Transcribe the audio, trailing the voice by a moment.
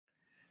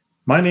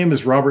My name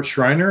is Robert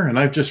Schreiner, and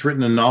I've just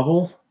written a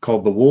novel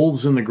called The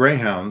Wolves and the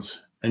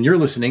Greyhounds, and you're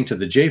listening to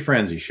The Jay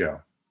Franzi Show.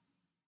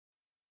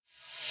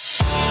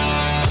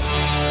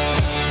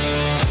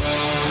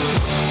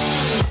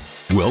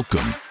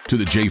 Welcome to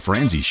The Jay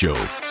Franzi Show,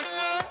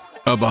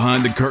 a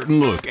behind-the-curtain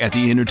look at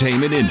the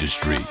entertainment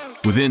industry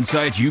with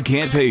insights you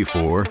can't pay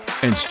for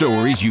and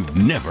stories you've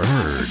never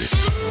heard.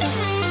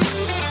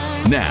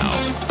 Now,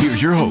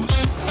 here's your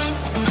host,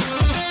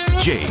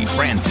 Jay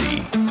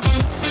Franzi.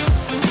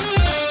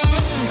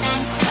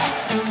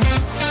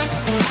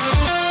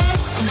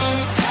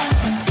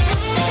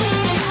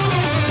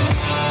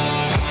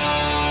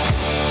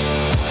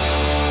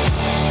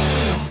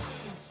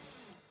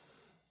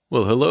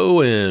 Well,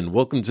 hello and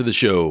welcome to the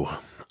show.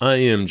 I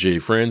am Jay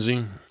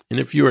Franzi, and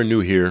if you are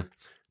new here,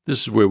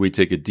 this is where we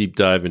take a deep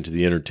dive into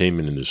the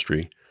entertainment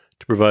industry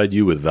to provide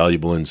you with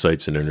valuable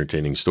insights and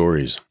entertaining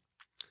stories.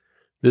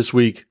 This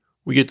week,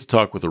 we get to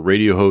talk with a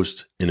radio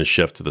host and a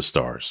chef to the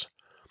stars.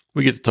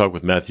 We get to talk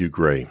with Matthew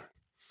Gray.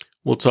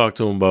 We'll talk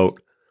to him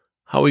about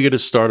how he got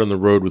his start on the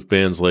road with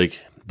bands like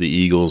the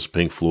Eagles,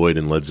 Pink Floyd,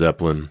 and Led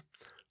Zeppelin,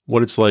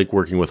 what it's like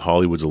working with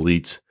Hollywood's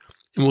elites,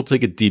 and we'll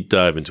take a deep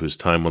dive into his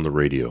time on the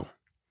radio.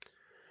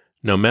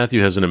 Now,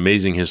 Matthew has an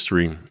amazing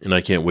history, and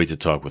I can't wait to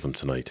talk with him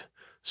tonight.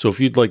 So if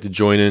you'd like to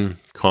join in,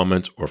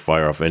 comment, or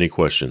fire off any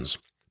questions,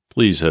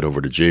 please head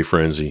over to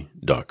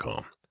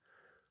jfranzi.com.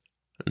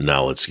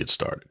 Now let's get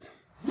started.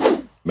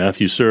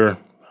 Matthew, sir,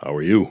 how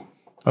are you?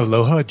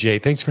 Aloha, Jay.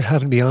 Thanks for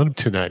having me on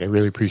tonight. I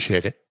really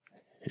appreciate it.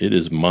 It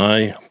is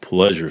my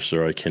pleasure,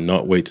 sir. I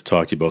cannot wait to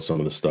talk to you about some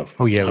of this stuff.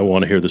 Oh, yeah. I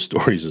want to hear the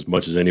stories as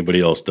much as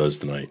anybody else does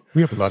tonight.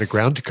 We have a lot of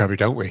ground to cover,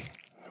 don't we?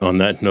 On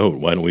that note,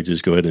 why don't we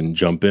just go ahead and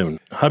jump in?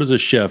 How does a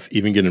chef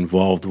even get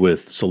involved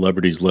with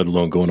celebrities, let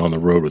alone going on the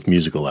road with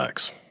musical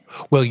acts?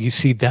 Well, you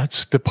see,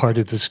 that's the part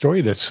of the story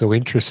that's so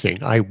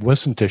interesting. I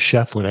wasn't a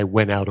chef when I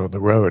went out on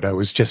the road. I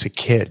was just a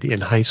kid in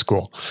high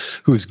school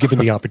who was given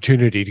the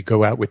opportunity to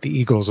go out with the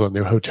Eagles on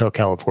their Hotel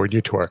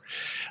California tour.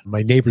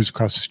 My neighbors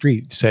across the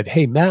street said,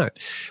 "Hey, Matt,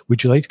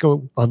 would you like to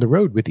go on the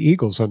road with the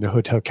Eagles on the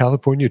Hotel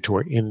California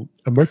tour in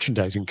a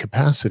merchandising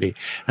capacity?"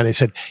 And I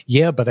said,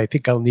 "Yeah, but I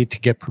think I'll need to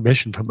get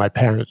permission from my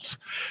parents."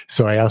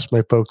 So I asked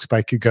my folks if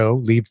I could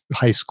go, leave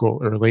high school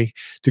early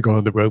to go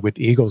on the road with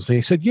the Eagles. And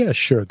they said, "Yeah,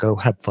 sure, go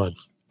have fun."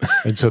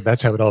 And so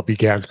that's how it all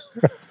began.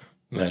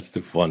 That's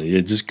too funny.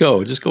 Yeah, just go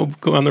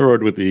on the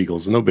road with the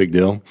Eagles. No big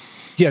deal.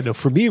 Yeah, no,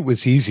 for me, it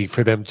was easy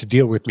for them to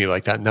deal with me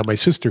like that. Now, my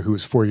sister, who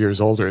was 4 years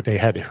older, they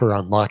had her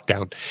on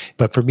lockdown.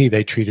 But for me,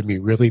 they treated me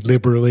really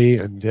liberally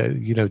and,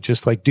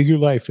 just like, do your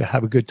life,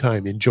 have a good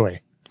time, enjoy.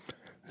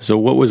 So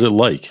what was it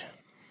like?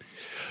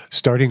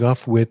 Starting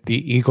off with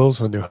the Eagles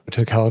on their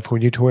Hotel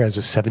California tour as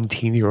a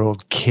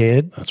 17-year-old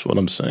kid. That's what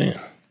I'm saying.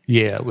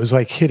 Yeah, it was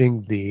like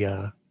hitting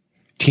the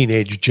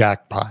teenage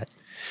jackpot.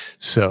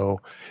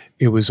 So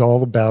it was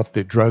all about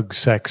the drug,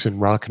 sex, and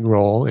rock and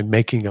roll and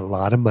making a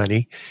lot of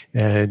money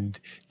and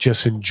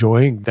just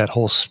enjoying that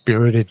whole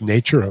spirited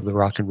nature of the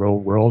rock and roll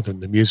world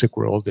and the music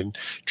world and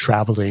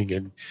traveling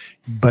and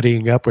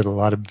buddying up with a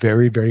lot of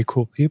very, very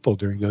cool people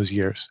during those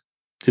years.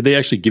 Did they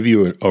actually give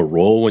you a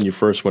role when you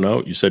first went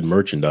out? You said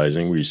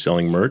merchandising. Were you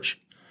selling merch?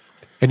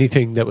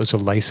 Anything that was a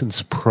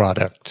licensed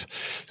product.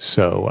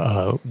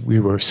 So we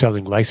were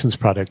selling licensed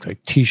products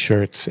like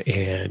T-shirts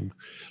and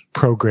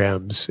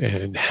programs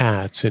and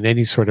hats and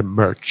any sort of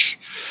merch.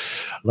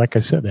 Like I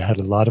said, I had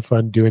a lot of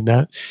fun doing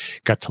that.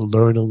 Got to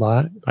learn a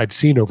lot. I'd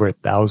seen over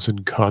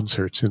 1,000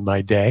 concerts in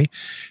my day,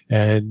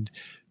 and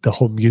the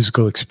whole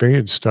musical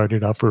experience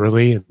started off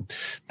early and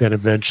then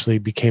eventually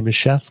became a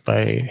chef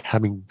by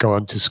having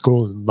gone to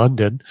school in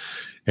London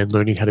and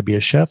learning how to be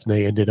a chef. And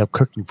I ended up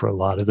cooking for a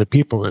lot of the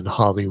people in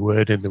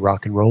Hollywood and the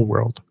rock and roll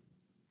world.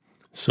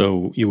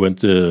 So you went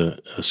to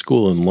a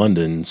school in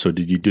London. So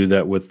did you do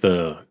that with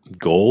the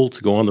goal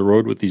to go on the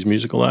road with these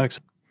musical acts?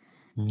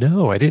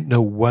 No, I didn't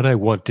know what I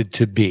wanted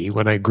to be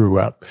when I grew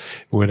up,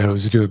 when I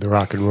was doing the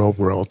rock and roll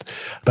world.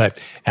 But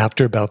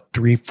after about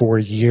 3-4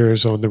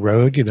 years on the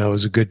road, I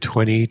was a good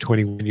 20,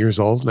 21 years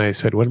old. And I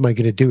said, what am I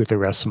going to do with the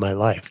rest of my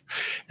life?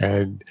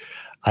 And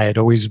I had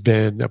always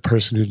been a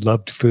person who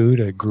loved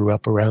food. I grew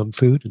up around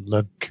food and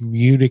loved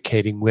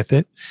communicating with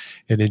it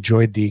and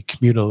enjoyed the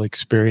communal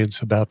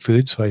experience about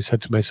food. So I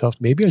said to myself,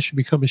 maybe I should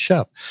become a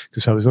chef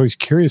because I was always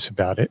curious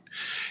about it,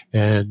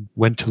 and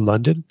went to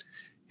London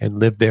and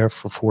lived there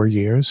for 4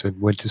 years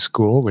and went to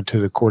school, went to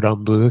the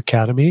Cordon Bleu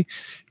Academy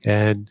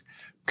and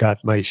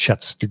got my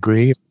chef's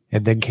degree,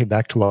 and then came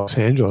back to Los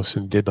Angeles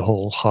and did the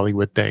whole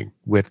Hollywood thing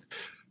with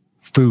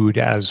food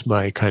as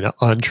my kind of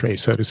entree,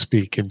 so to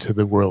speak, into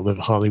the world of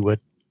Hollywood.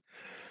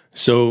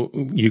 So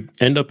you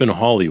end up in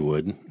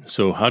Hollywood.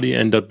 So how do you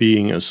end up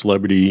being a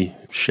celebrity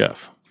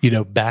chef?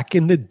 Back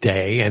in the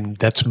day, and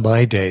that's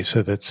my day,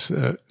 so that's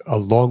a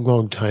long,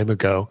 long time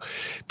ago,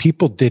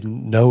 people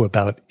didn't know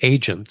about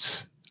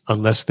agents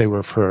unless they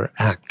were for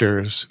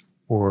actors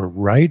or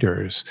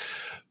writers,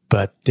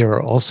 but there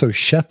are also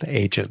chef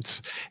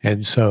agents.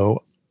 And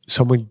so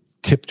someone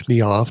tipped me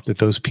off that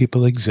those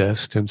people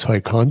exist. And so I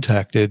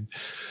contacted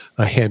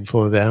a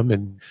handful of them,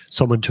 and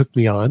someone took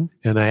me on,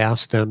 and I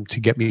asked them to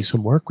get me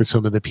some work with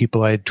some of the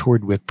people I had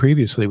toured with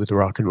previously with the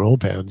rock and roll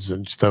bands.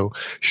 And so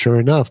sure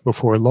enough,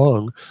 before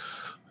long,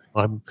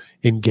 I'm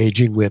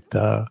engaging with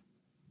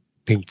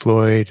Pink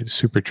Floyd and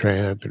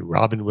Supertramp and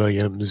Robin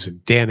Williams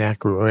and Dan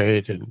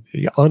Aykroyd and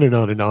on and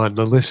on and on.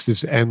 The list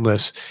is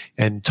endless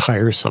and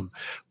tiresome,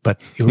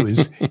 but it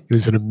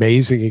was an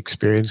amazing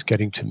experience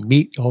getting to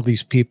meet all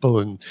these people,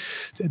 and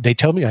they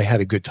tell me I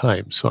had a good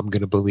time, so I'm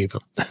going to believe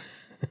them.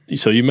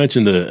 So you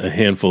mentioned a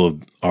handful of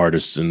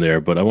artists in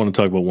there, but I want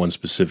to talk about one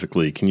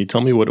specifically. Can you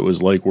tell me what it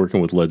was like working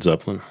with Led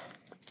Zeppelin?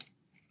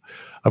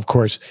 Of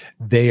course,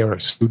 they are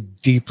so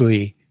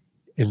deeply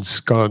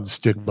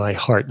ensconced in my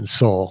heart and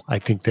soul. I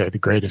think they're the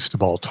greatest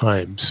of all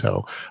time.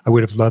 So I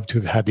would have loved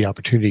to have had the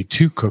opportunity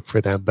to cook for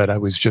them, but I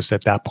was just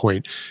at that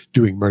point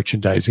doing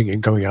merchandising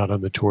and going out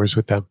on the tours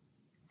with them.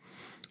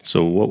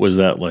 So what was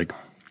that like?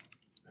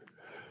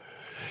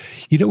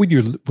 You know, when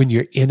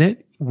you're in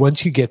it,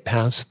 once you get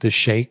past the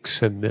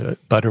shakes and the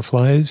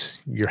butterflies,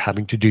 you're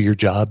having to do your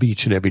job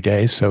each and every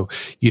day. So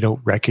you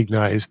don't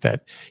recognize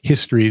that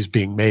history is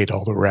being made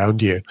all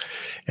around you.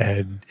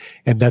 And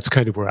that's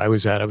kind of where I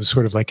was at. I was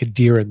sort of like a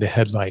deer in the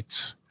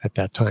headlights at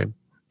that time.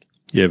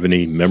 You have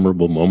any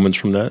memorable moments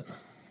from that?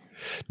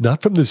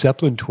 Not from the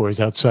Zeppelin tours,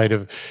 outside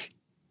of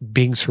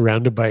being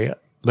surrounded by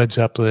Led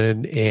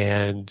Zeppelin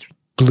and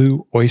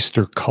Blue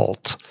Oyster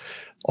Cult.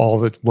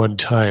 All at one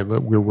time,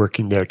 we're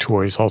working their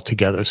tours all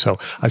together. So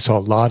I saw a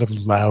lot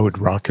of loud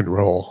rock and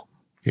roll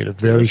in a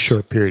very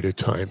short period of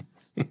time.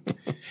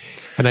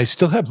 And I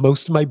still have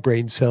most of my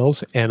brain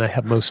cells, and I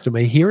have most of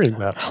my hearing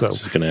left. So I was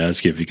just going to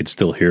ask you if you could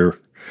still hear.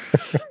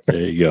 There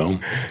you go.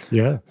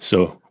 Yeah.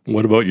 So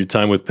what about your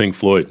time with Pink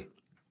Floyd?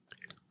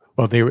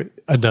 Well, they were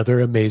another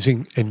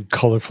amazing and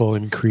colorful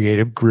and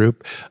creative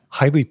group,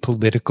 highly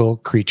political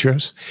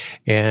creatures,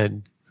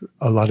 and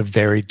a lot of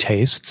varied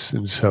tastes.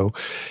 And so,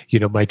 you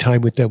know, my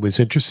time with them was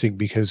interesting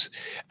because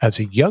as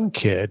a young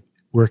kid,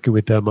 working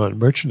with them on a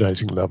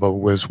merchandising level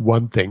was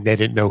one thing. They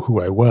didn't know who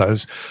I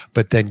was,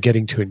 but then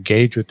getting to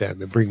engage with them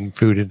and bringing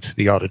food into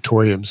the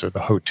auditoriums or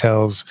the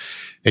hotels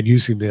and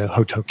using the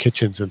hotel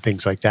kitchens and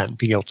things like that and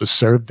being able to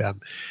serve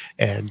them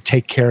and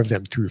take care of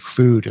them through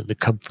food and the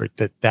comfort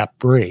that that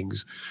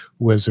brings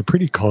was a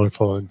pretty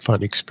colorful and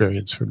fun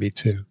experience for me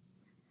too.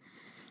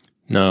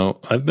 Now,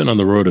 I've been on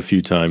the road a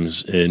few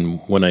times, and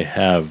when I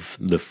have,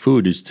 the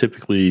food is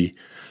typically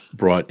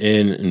brought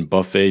in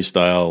buffet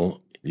style.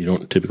 You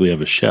don't typically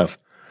have a chef.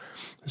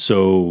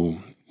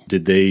 So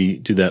did they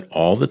do that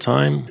all the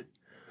time?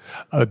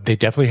 They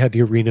definitely had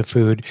the arena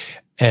food.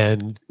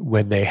 And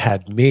when they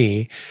had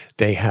me,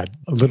 they had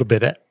a little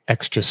bit of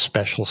extra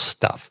special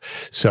stuff.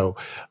 So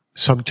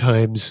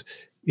sometimes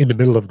in the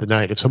middle of the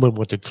night, if someone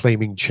wanted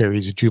Flaming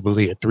Cherries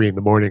Jubilee at 3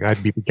 a.m,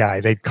 I'd be the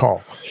guy they'd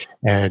call.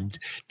 And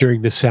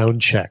during the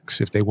sound checks,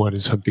 if they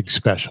wanted something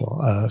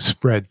special,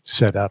 spread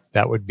set up,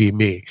 that would be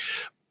me.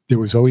 There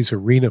was always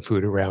arena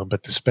food around,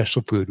 but the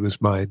special food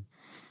was mine.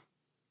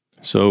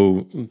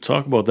 So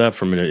talk about that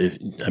for a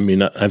minute. I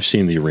mean, I've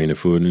seen the arena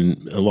food,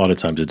 and a lot of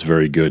times it's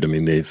very good. I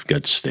mean, they've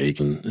got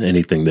steak and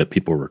anything that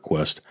people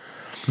request.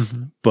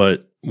 Mm-hmm.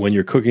 But when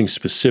you're cooking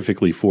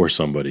specifically for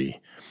somebody,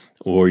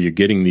 or you're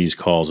getting these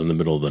calls in the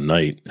middle of the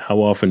night, how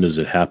often does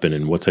it happen,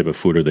 and what type of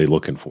food are they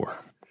looking for?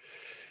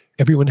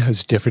 Everyone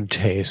has different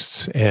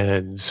tastes.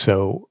 And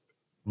so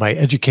my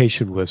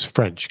education was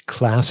French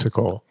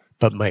classical,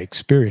 but my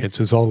experience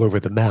is all over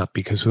the map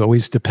because it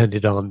always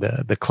depended on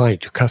the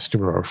client, your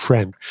customer, or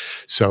friend.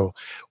 So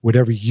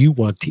whatever you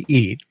want to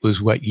eat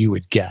was what you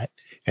would get.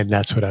 And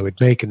that's what I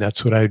would make, and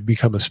that's what I would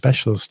become a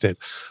specialist in.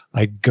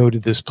 I'd go to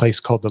this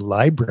place called the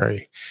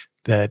library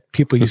that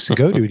people used to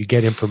go to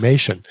get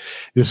information.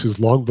 This was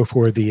long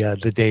before the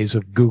days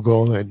of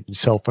Google and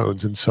cell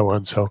phones and so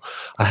on. So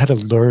I had to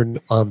learn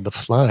on the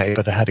fly,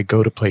 but I had to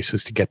go to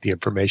places to get the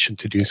information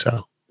to do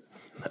so.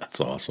 That's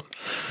awesome.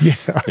 Yeah.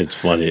 It's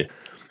funny.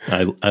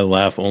 I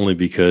laugh only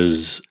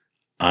because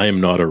I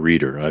am not a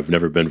reader. I've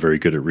never been very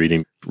good at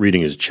reading.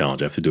 Reading is a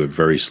challenge. I have to do it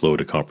very slow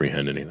to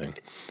comprehend anything.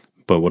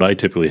 But what I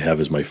typically have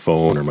is my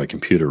phone or my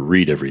computer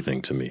read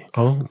everything to me.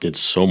 Oh. It's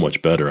so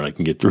much better, and I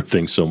can get through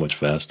things so much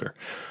faster.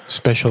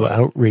 Special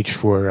outreach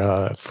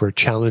for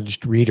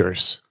challenged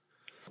readers.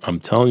 I'm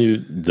telling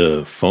you,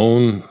 the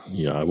phone,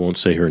 I won't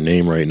say her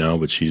name right now,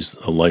 but she's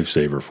a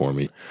lifesaver for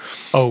me.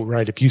 Oh,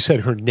 right. If you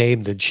said her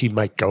name, then she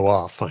might go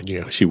off on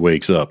you. She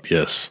wakes up,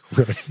 yes.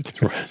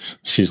 Right.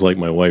 She's like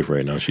my wife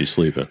right now. She's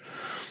sleeping.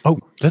 Oh,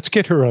 let's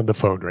get her on the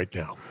phone right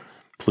now.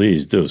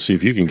 Please do. See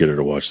if you can get her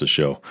to watch the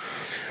show.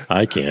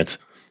 I can't.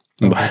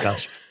 Oh, my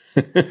gosh.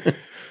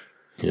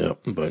 Yeah,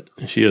 but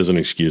she has an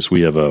excuse.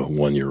 We have a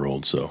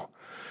 1-year-old, so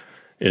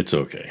it's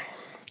okay.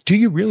 Do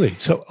you really?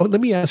 So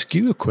let me ask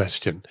you a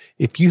question.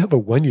 If you have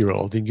a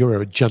 1-year-old and you're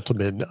a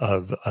gentleman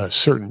of a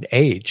certain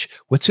age,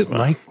 what's it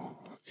like?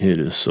 It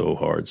is so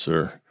hard,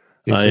 sir.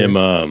 I am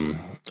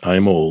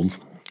old,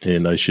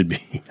 and I should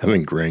be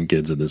having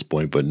grandkids at this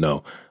point, but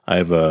no. I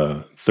have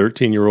a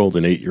 13-year-old,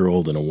 an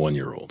 8-year-old, and a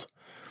 1-year-old.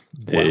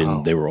 Wow.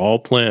 And they were all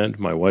planned.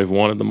 My wife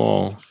wanted them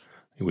all.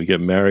 We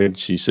get married.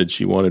 She said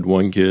she wanted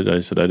 1 kid.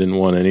 I said I didn't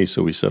want any,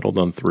 so we settled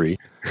on 3.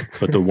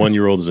 But the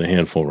 1-year-old is a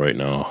handful right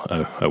now.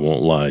 I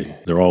won't lie.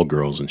 They're all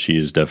girls, and she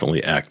is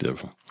definitely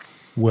active.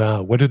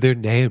 Wow. What are their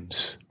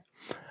names?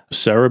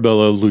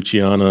 Sarabella,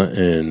 Luciana,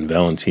 and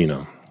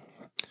Valentina.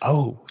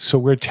 Oh, so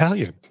we're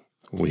Italian.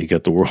 We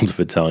got the world of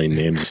Italian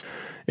names,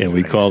 and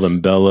we Nice. call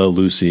them Bella,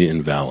 Lucy,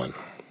 and Valen.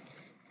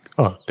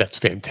 Oh, that's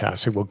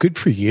fantastic. Well, good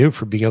for you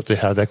for being able to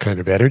have that kind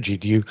of energy.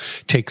 Do you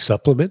take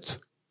supplements?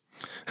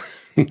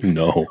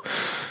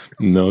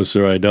 No,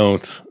 sir, I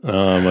don't.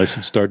 I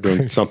should start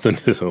doing something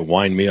to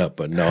wind me up.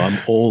 But no, I'm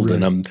old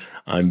and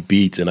I'm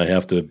beat, and I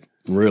have to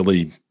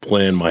really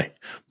plan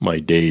my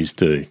days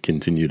to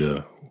continue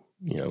to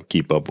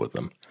keep up with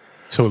them.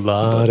 So a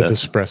lot of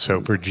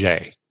espresso for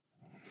Jay.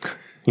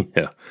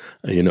 Yeah,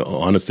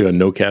 honestly, I have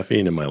no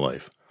caffeine in my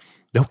life.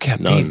 No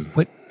caffeine. None.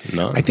 What?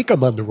 None. I think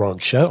I'm on the wrong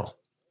show.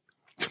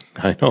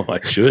 I know I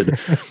should.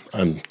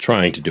 I'm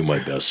trying to do my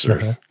best, sir.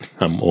 Uh-huh.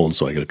 I'm old,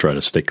 so I got to try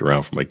to stick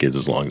around for my kids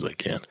as long as I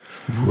can.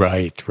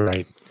 Right.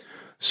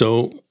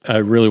 So I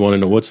really want to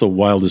know, what's the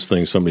wildest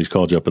thing somebody's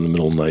called you up in the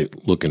middle of the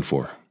night looking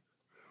for?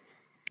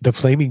 The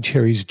Flaming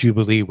Cherries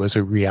Jubilee was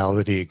a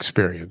reality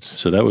experience.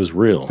 So that was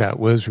real. That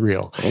was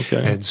real.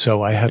 Okay. And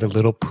so I had a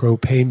little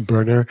propane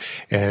burner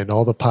and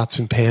all the pots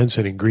and pans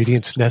and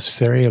ingredients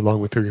necessary,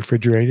 along with the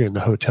refrigerator in the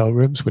hotel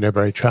rooms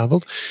whenever I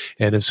traveled.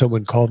 And if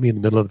someone called me in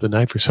the middle of the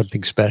night for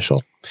something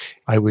special,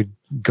 I would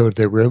go to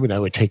their room and I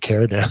would take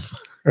care of them.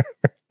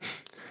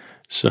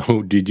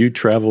 So did you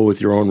travel with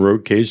your own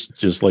road case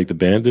just like the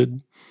band did?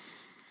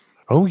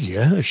 Oh,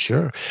 yeah,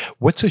 sure.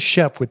 What's a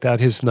chef without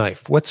his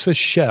knife? What's a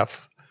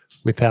chef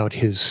without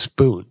his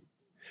spoon?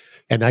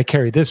 And I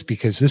carry this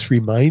because this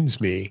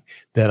reminds me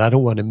that I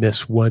don't want to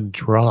miss one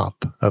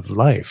drop of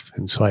life.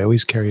 And so I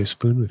always carry a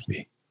spoon with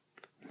me.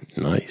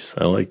 Nice.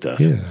 I like that.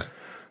 Yeah.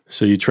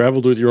 So you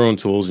traveled with your own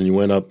tools and you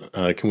went up.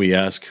 Can we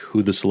ask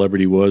who the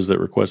celebrity was that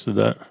requested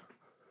that?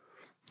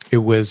 It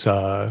was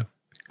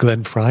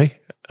Glenn Fry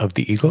of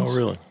the Eagles. Oh,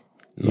 really?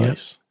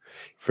 Nice.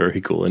 Yeah.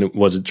 Very cool. And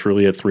was it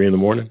truly at 3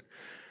 a.m?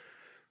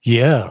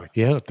 Yeah.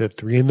 The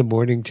 3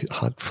 a.m.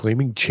 hot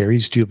Flaming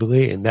Cherries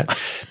Jubilee. And that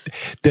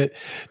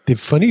the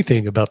funny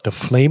thing about the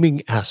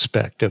flaming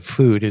aspect of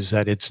food is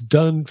that it's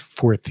done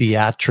for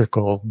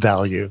theatrical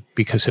value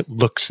because it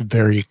looks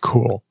very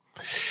cool.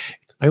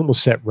 I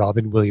almost set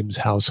Robin Williams'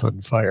 house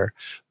on fire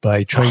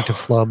by trying to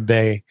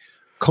flambe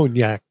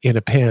cognac in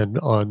a pan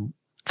on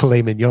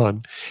filet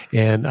mignon,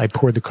 and I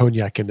poured the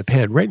cognac in the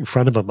pan right in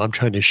front of him. I'm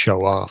trying to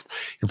show off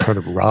in front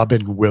of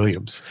Robin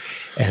Williams,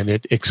 and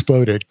it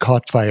exploded,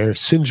 caught fire,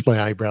 singed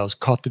my eyebrows,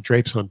 caught the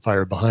drapes on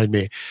fire behind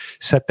me,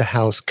 set the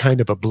house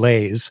kind of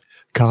ablaze.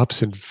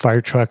 Cops and fire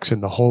trucks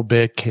and the whole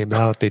bit came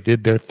out. They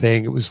did their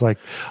thing. It was like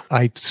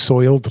I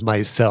soiled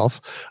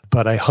myself,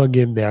 but I hung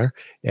in there,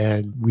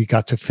 and we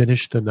got to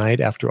finish the night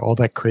after all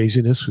that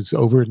craziness was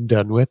over and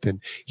done with.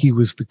 And he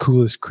was the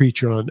coolest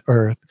creature on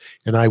earth,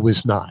 and I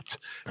was not.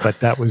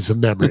 But that was a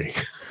memory.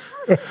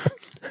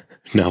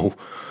 Now,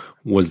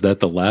 was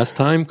that the last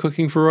time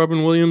cooking for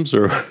Robin Williams,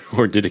 or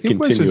did it continue after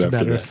that? It was, as a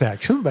matter of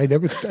fact. I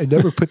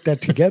never put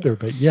that together,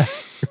 but yeah.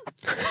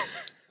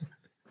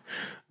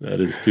 That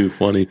is too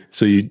funny.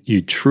 So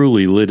you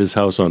truly lit his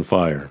house on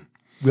fire.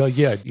 Well,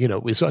 yeah,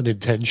 it was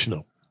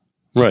unintentional.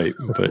 Right.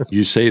 But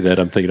you say that,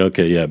 I'm thinking,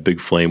 okay, yeah,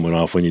 big flame went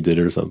off when you did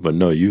it or something. But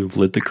no, you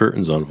lit the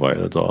curtains on fire.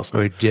 That's awesome.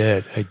 I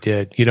did.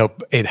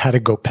 It had to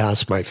go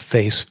past my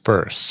face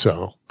first.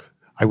 So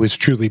I was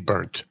truly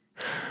burnt.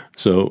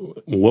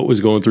 So what was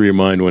going through your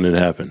mind when it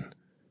happened?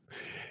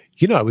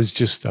 I was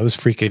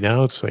freaking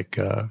out. It's like,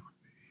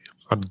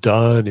 I'm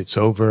done. It's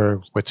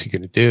over. What's he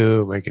going to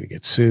do? Am I going to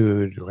get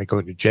sued? Am I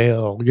going to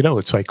jail?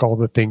 It's like all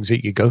the things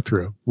that you go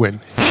through when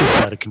shit's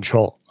out of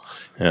control.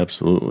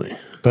 Absolutely.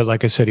 But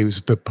like I said, he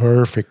was the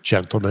perfect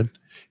gentleman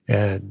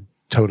and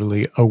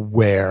totally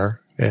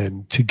aware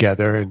and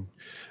together and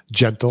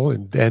gentle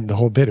and the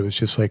whole bit. It was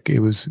just like, it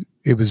was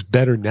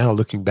better now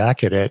looking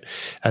back at it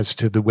as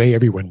to the way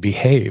everyone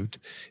behaved,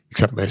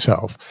 except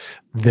myself,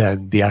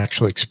 than the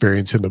actual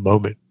experience in the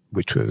moment,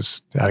 which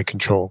was out of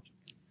control.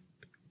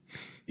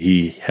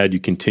 He had you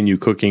continue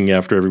cooking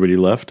after everybody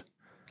left?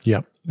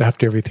 Yep.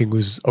 After everything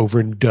was over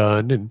and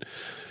done, and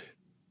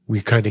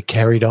we kind of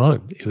carried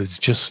on. It was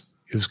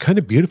kind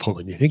of beautiful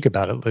when you think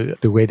about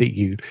it, the way that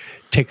you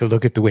take a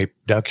look at the way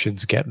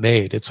productions get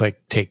made. It's like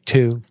take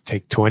 2,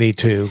 take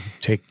 22,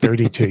 take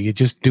 32. You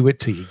just do it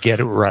till you get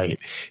it right.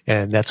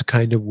 And that's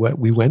kind of what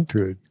we went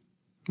through.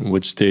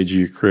 Which stage of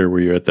your career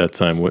were you at that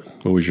time?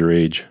 What was your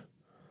age?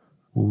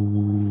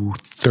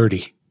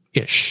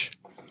 30-ish.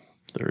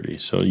 30.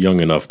 So young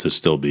enough to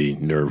still be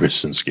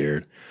nervous and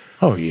scared.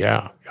 Oh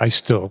yeah. I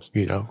still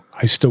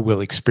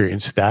will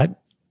experience that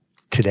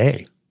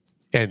today.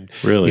 And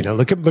really,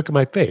 look at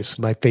my face.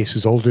 My face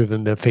is older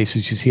than the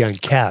faces you see on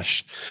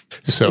Cash.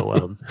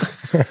 So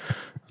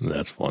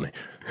that's funny.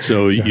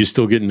 So you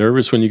still get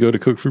nervous when you go to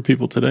cook for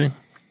people today?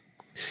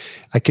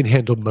 I can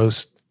handle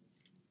most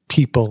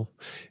people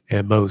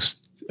and most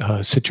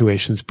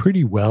situations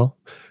pretty well.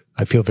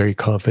 I feel very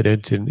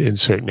confident in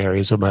certain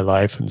areas of my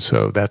life. And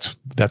so that's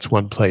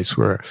one place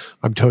where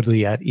I'm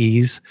totally at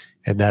ease,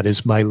 and that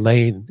is my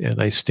lane,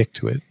 and I stick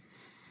to it.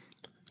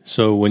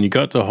 So when you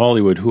got to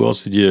Hollywood, who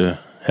else did you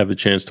have a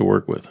chance to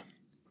work with?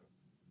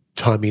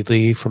 Tommy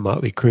Lee from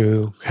Motley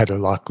Crue, Heather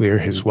Locklear,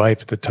 his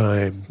wife at the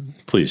time.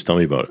 Please tell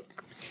me about it.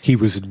 He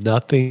was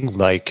nothing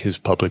like his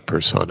public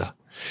persona.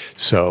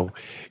 So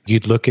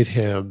you'd look at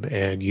him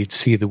and you'd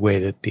see the way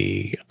that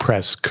the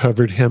press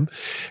covered him,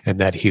 and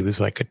that he was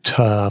like a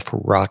tough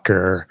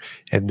rocker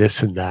and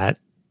this and that.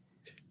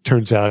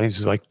 Turns out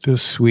he's like the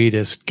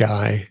sweetest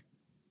guy,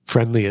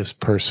 friendliest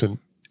person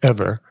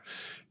ever.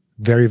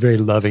 Very, very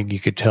loving, you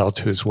could tell,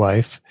 to his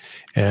wife,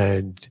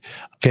 and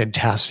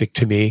fantastic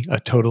to me, a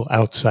total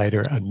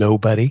outsider, a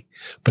nobody.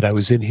 But I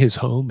was in his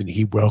home and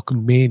he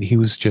welcomed me, and he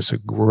was just a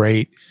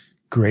great,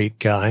 great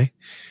guy.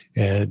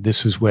 And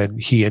this is when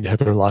he and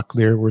Heather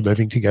Locklear were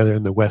living together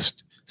in the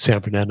West San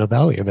Fernando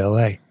Valley of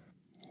LA.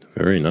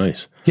 Very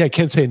nice. Yeah, I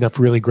can't say enough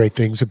really great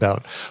things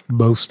about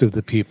most of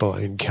the people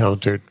I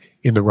encountered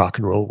in the rock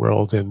and roll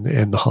world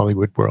and the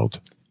Hollywood world.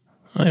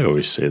 I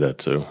always say that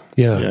too.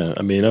 Yeah.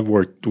 I mean, I've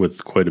worked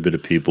with quite a bit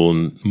of people,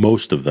 and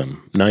most of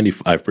them,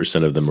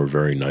 95% of them, are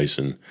very nice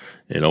and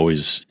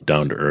always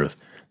down to earth.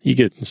 You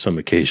get some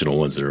occasional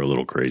ones that are a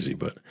little crazy,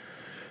 but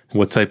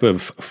what type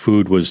of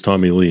food was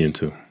Tommy Lee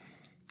into?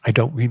 I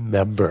don't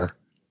remember,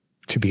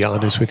 to be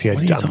honest with you.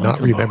 What are you I'm not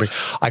talking remembering.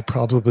 I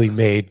probably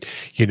made,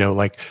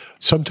 like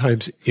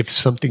sometimes if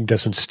something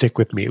doesn't stick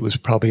with me, it was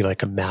probably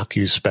like a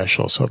Matthews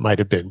special. So it might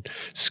have been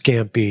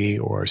scampi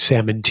or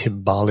salmon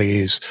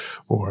timbales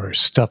or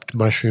stuffed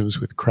mushrooms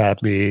with crab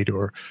meat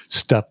or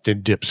stuffed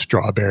and dipped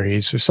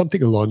strawberries or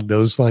something along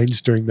those lines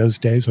during those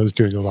days. I was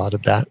doing a lot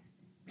of that.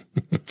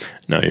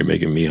 Now you're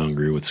making me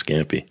hungry with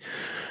scampi.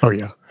 Oh,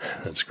 yeah.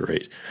 That's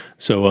great.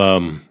 So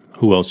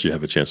who else do you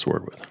have a chance to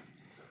work with?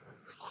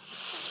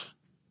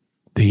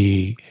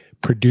 The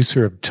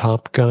producer of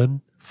Top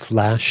Gun,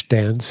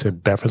 Flashdance,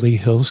 and Beverly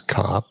Hills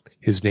Cop.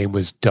 His name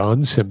was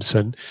Don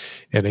Simpson.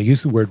 And I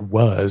use the word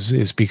was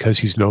is because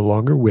he's no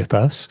longer with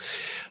us.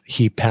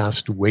 He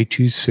passed way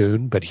too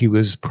soon, but he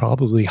was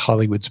probably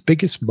Hollywood's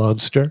biggest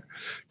monster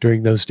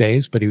during those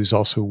days. But he was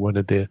also one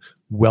of the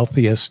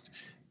wealthiest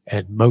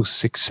and most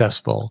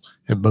successful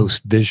and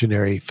most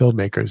visionary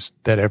filmmakers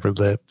that ever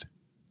lived.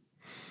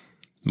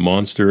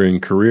 Monster in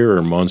career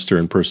or monster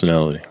in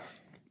personality?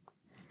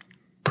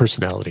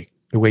 Personality,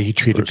 the way he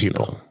treated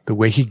people, the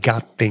way he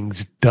got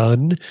things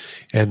done,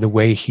 and the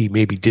way he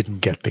maybe didn't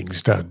get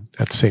things done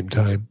at the same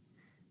time.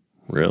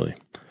 Really?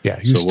 Yeah.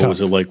 He was so what was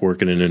it like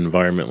working in an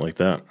environment like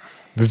that?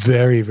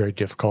 Very, very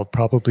difficult.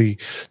 Probably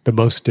the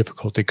most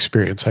difficult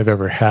experience I've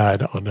ever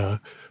had on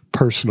a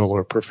personal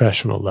or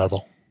professional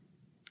level.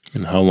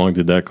 And how long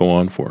did that go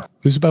on for?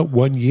 It was about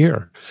 1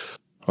 year.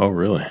 Oh,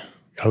 really?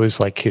 I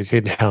was like his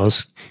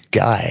in-house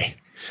guy.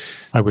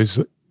 I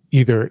was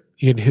either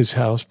in his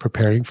house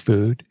preparing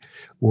food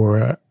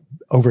or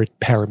over at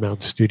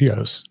Paramount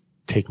Studios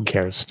taking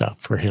care of stuff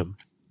for him.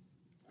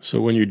 So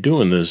when you're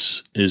doing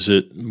this, is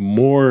it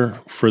more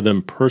for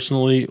them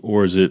personally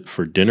or is it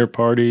for dinner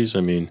parties? I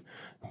mean,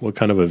 what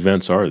kind of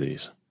events are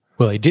these?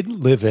 Well, I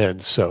didn't live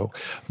in, so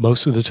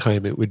most of the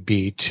time it would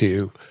be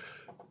to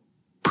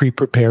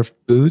pre-prepare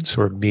foods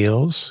or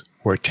meals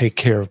or take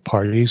care of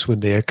parties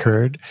when they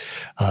occurred,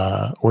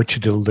 or to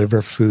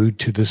deliver food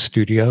to the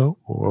studio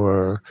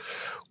or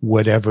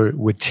whatever it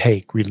would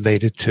take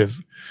related to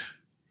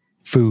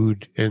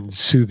food and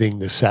soothing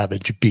the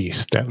savage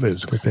beast that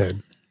lives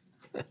within.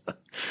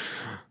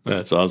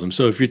 That's awesome.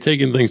 So if you're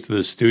taking things to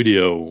the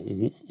studio,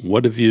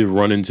 what have you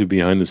run into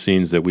behind the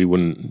scenes that we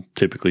wouldn't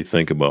typically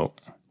think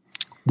about?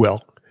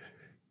 Well,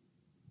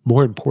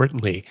 more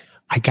importantly,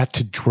 I got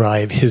to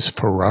drive his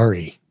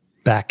Ferrari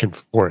back and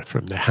forth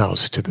from the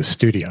house to the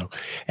studio.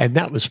 And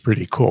that was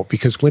pretty cool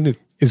because when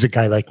is a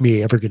guy like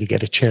me ever going to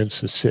get a chance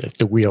to sit at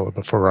the wheel of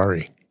a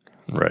Ferrari?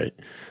 Right.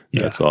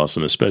 That's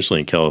awesome, especially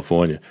in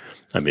California.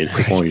 I mean,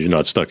 as long as you're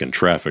not stuck in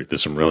traffic,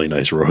 there's some really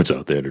nice roads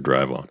out there to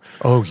drive on.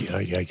 Oh,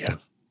 yeah.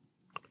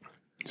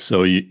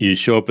 So you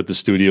show up at the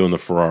studio in the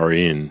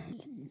Ferrari and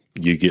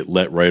you get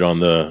let right on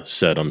the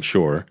set, I'm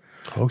sure.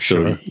 Oh,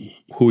 sure. So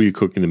who are you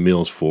cooking the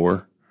meals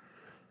for?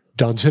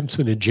 Don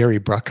Simpson and Jerry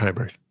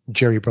Bruckheimer.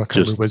 Jerry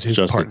Bruckheimer was his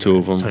partner. Just the two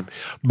of them?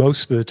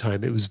 Most of the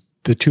time, it was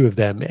the two of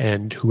them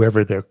and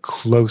whoever their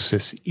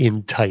closest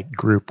in-tight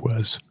group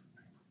was.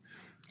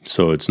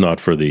 So it's not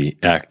for the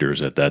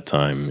actors at that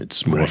time.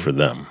 It's more for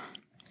them.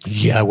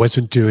 Yeah, I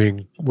wasn't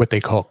doing what they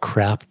call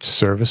craft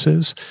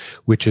services,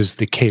 which is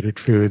the catered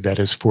food that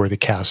is for the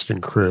cast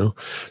and crew.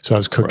 So I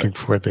was cooking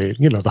for the,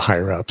 the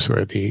higher ups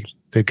or the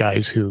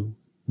guys who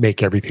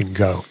make everything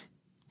go.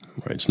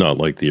 Right. It's not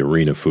like the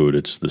arena food.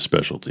 It's the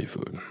specialty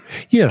food.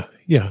 Yeah,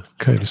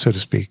 kind of, so to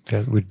speak.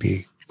 That would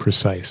be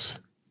precise.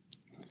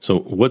 So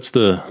what's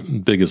the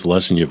biggest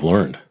lesson you've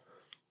learned?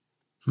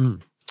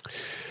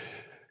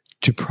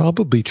 To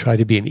probably try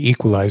to be an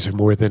equalizer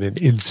more than an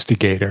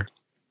instigator.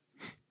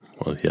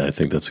 Well, yeah, I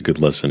think that's a good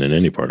lesson in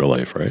any part of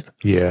life, right?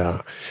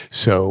 Yeah.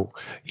 So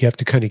you have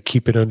to kind of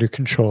keep it under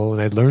control.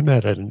 And I learned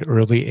that at an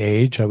early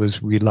age. I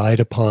was relied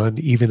upon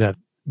even at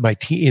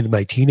in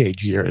my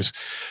teenage years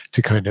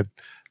to kind of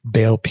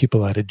bail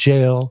people out of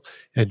jail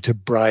and to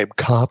bribe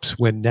cops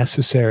when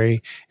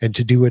necessary and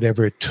to do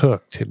whatever it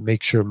took to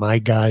make sure my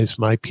guys,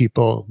 my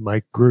people,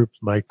 my group,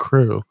 my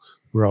crew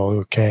were all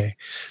okay.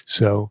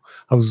 So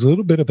I was a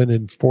little bit of an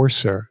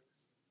enforcer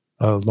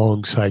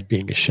alongside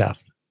being a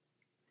chef.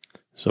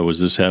 So was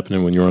this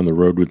happening when you were on the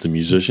road with the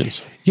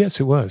musicians? Yes,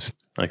 it was.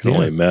 I can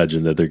only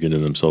imagine that they're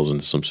getting themselves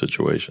into some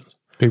situations.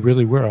 They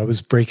really were. I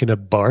was breaking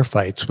up bar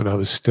fights when I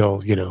was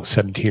still,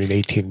 17 and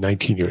 18,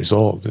 19 years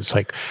old. It's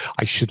like,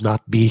 I should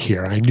not be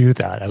here. I knew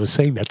that. I was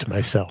saying that to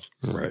myself.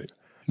 Right.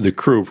 The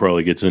crew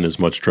probably gets in as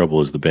much trouble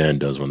as the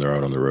band does when they're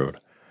out on the road.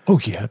 Oh,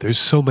 yeah. There's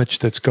so much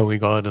that's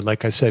going on. And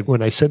like I said,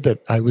 when I said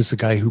that I was the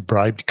guy who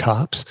bribed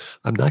cops,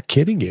 I'm not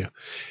kidding you.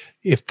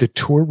 If the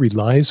tour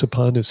relies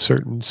upon a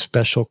certain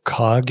special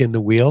cog in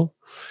the wheel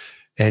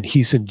and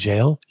he's in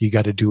jail, you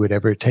got to do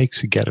whatever it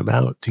takes to get him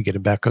out, to get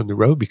him back on the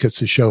road because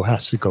the show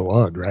has to go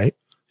on, right?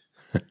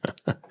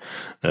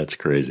 That's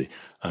crazy.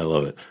 I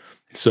love it.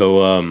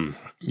 So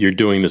you're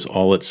doing this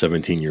all at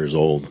 17 years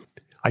old.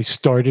 I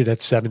started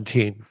at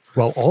 17.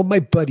 Well, all my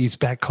buddies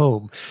back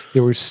home,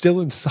 they were still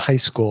in high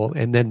school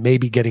and then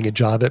maybe getting a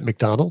job at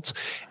McDonald's.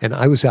 And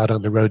I was out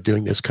on the road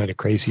doing this kind of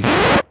crazy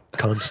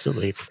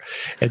constantly.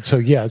 And so,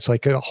 yeah, it's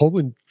like a whole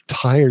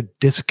entire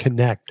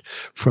disconnect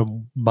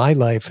from my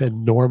life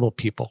and normal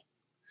people.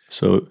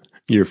 So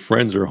your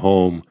friends are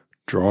home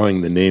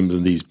drawing the names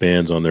of these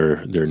bands on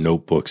their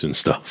notebooks and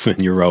stuff,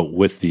 and you're out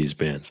with these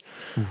bands.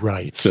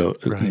 Right. So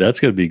that's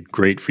going to be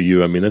great for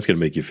you. I mean, that's going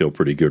to make you feel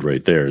pretty good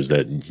right there, is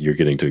that you're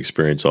getting to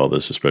experience all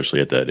this,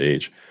 especially at that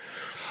age.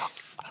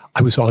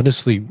 I was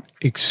honestly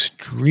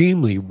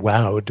extremely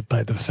wowed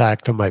by the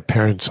fact that my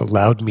parents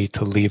allowed me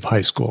to leave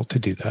high school to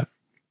do that.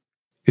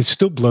 It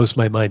still blows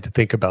my mind to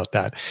think about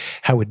that,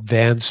 how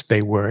advanced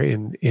they were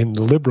in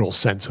the liberal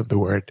sense of the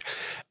word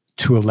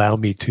to allow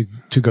me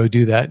to go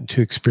do that and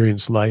to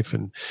experience life.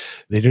 And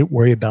they didn't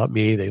worry about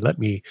me. They let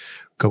me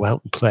go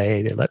out and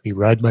play. They let me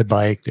ride my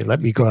bike. They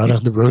let me go out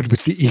on the road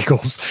with the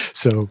Eagles.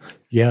 So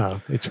yeah,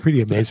 it's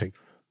pretty amazing.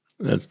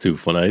 That's too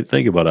fun. I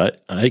think about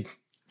it. I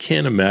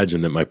can't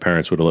imagine that my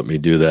parents would have let me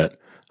do that.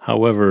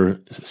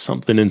 However,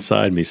 something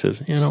inside me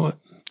says, you know what?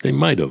 They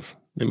might have,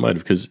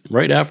 because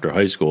right after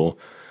high school,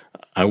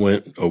 I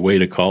went away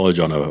to college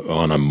on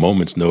a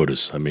moment's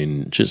notice. I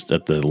mean, just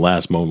at the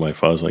last moment, my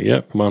father was like,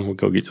 yeah, come on, we'll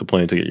go get a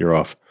plane ticket. You're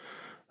off.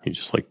 He's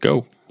just like,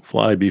 go,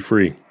 fly, be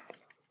free.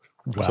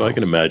 Wow. So I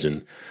can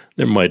imagine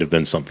there might have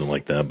been something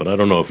like that, but I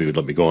don't know if he would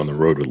let me go on the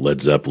road with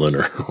Led Zeppelin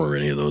or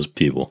any of those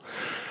people.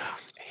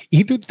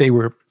 Either they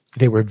were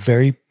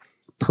very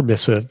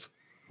permissive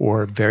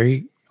or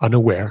very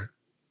unaware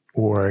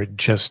or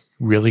just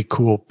really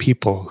cool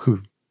people who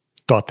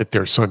thought that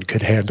their son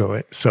could handle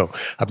it. So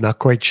I'm not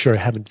quite sure. I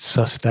haven't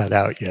sussed that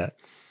out yet.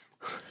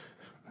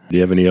 Do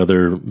you have any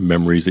other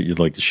memories that you'd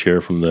like to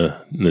share from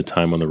the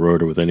time on the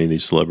road or with any of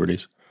these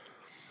celebrities?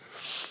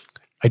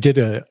 I did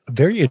a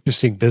very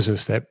interesting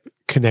business that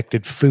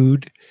connected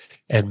food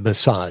and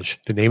massage.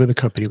 The name of the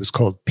company was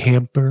called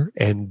Pamper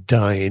and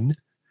Dine.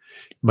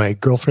 My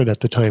girlfriend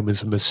at the time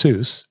was a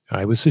masseuse.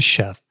 I was a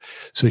chef.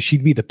 So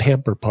she'd be the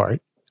pamper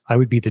part. I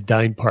would be the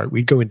dine part.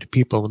 We'd go into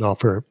people and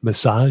offer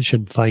massage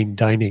and fine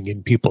dining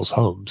in people's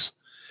homes.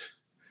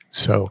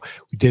 So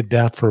we did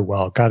that for a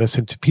while. Got us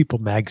into People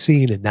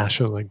Magazine and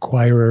National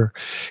Enquirer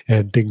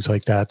and things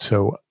like that.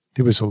 So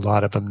there was a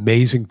lot of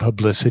amazing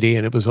publicity,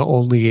 and it was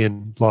only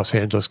in Los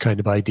Angeles kind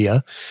of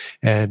idea.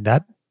 And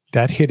that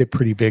hit it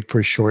pretty big for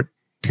a short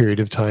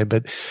period of time,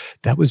 but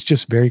that was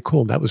just very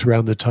cool. That was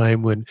around the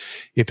time when,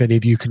 if any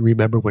of you can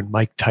remember, when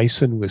Mike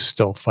Tyson was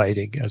still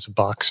fighting as a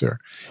boxer.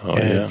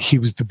 He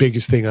was the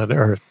biggest thing on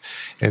earth.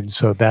 And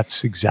so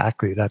that's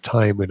exactly that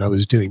time when I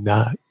was doing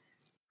that.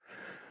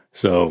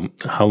 So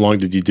how long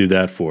did you do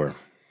that for?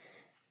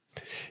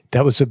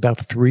 That was about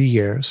 3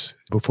 years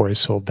before I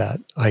sold that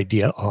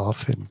idea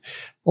off. And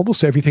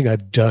almost everything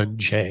I've done,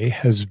 Jay,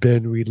 has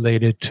been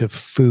related to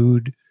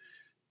food,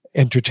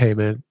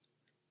 entertainment,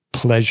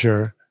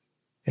 pleasure,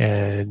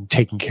 and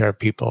taking care of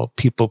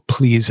people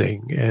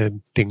pleasing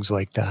and things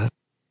like that.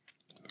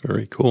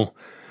 Very cool.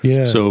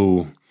 Yeah.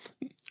 So,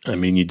 I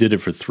mean, you did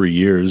it for 3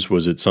 years.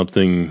 Was it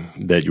something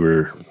that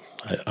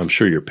I'm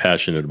sure you're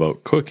passionate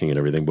about cooking and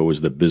everything, but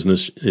was the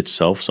business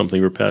itself something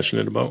you were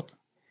passionate about?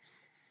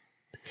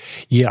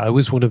 Yeah, I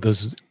was one of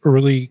those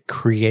early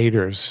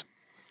creators,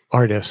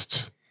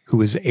 artists who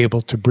was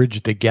able to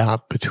bridge the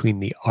gap between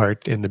the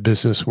art and the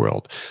business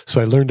world. So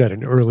I learned at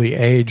an early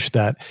age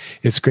that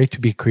it's great to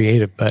be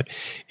creative, but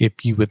if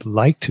you would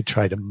like to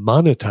try to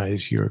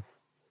monetize your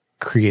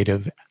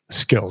creative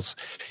skills,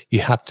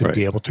 you have to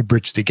be able to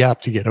bridge the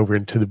gap to get over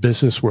into the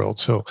business world.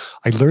 So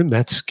I learned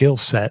that skill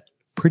set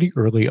pretty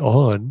early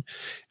on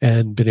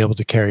and been able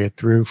to carry it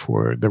through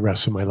for the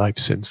rest of my life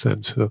since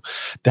then. So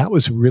that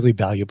was a really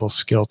valuable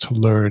skill to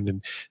learn.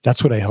 And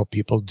that's what I help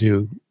people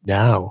do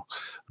now.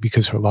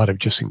 because there are a lot of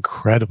just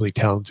incredibly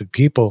talented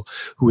people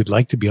who would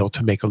like to be able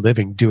to make a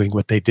living doing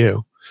what they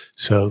do.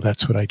 So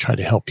that's what I try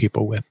to help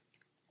people with.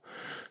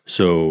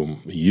 So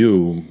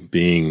you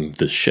being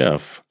the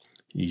chef,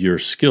 your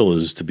skill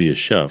is to be a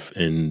chef,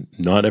 and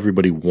not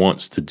everybody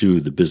wants to do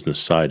the business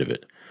side of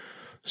it.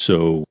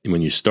 So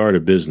when you start a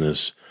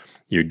business,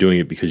 you're doing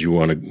it because you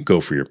want to go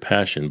for your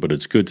passion, but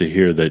it's good to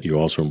hear that you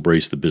also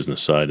embrace the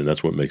business side, and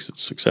that's what makes it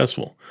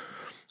successful.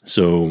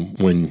 So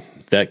when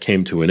that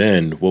came to an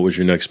end, what was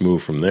your next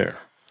move from there?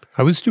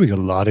 I was doing a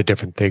lot of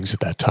different things at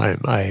that time.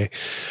 I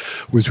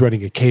was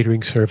running a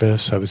catering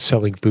service. I was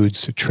selling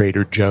foods to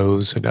Trader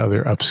Joe's and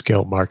other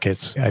upscale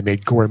markets. I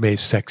made gourmet,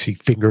 sexy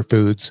finger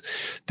foods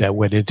that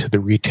went into the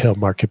retail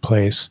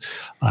marketplace.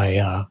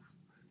 I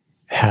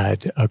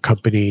had a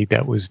company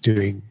that was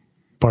doing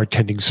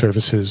bartending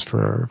services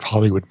for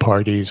Hollywood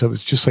parties. It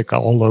was just like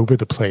all over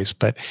the place.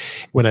 But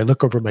when I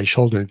look over my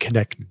shoulder and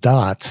connect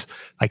dots,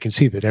 I can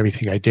see that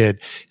everything I did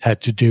had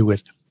to do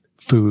with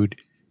food,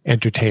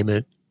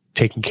 entertainment,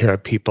 taking care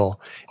of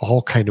people,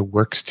 all kind of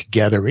works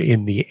together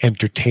in the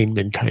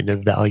entertainment kind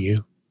of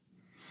value.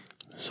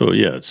 So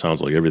yeah, it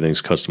sounds like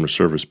everything's customer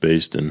service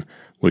based, and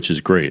which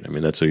is great. I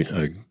mean, that's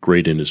a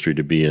great industry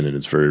to be in, and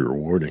it's very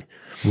rewarding.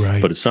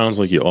 Right. But it sounds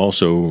like you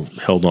also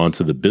held on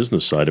to the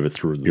business side of it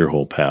through your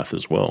whole path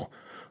as well,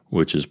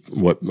 which is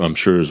what I'm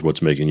sure is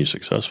what's making you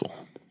successful.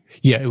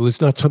 Yeah, it was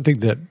not something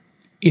that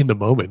in the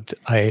moment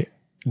I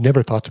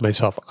never thought to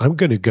myself, I'm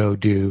going to go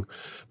do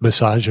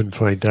massage and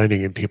fine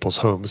dining in people's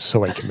homes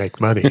so I can make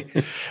money.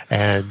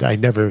 And I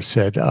never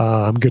said,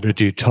 I'm going to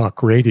do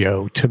talk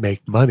radio to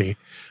make money.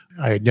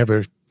 I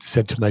never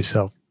said to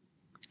myself,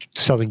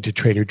 selling to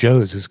Trader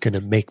Joe's is going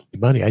to make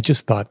money. I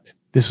just thought,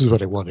 this is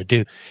what I want to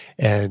do.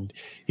 And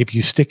if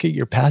you stick at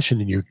your passion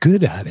and you're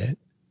good at it,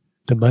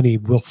 the money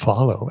will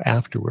follow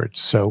afterwards.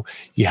 So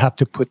you have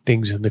to put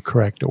things in the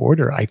correct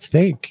order. I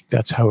think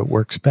that's how it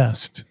works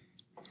best.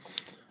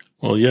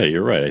 Well, yeah,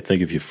 you're right. I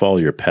think if you follow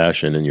your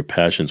passion, and your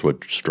passion's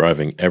what's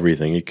driving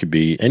everything, it could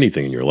be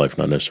anything in your life,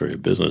 not necessarily a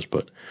business,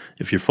 but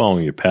if you're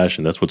following your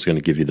passion, that's what's going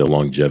to give you the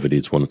longevity.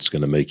 It's what's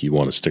going to make you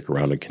want to stick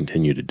around and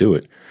continue to do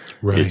it.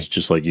 Right. It's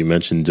just like you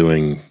mentioned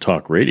doing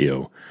talk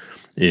radio.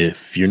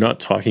 If you're not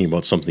talking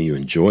about something you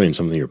enjoy and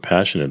something you're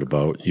passionate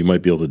about, you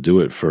might be able to do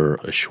it for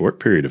a short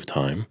period of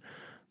time,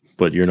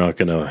 but you're not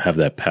going to have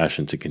that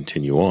passion to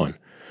continue on.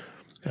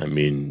 I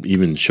mean,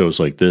 even shows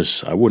like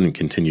this, I wouldn't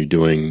continue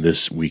doing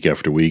this week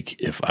after week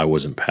if I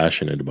wasn't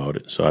passionate about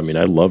it. So, I mean,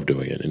 I love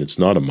doing it, and it's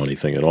not a money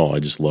thing at all.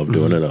 I just love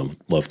doing it. I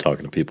love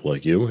talking to people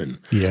like you and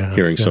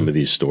hearing some of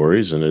these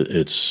stories, and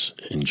it's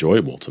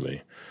enjoyable to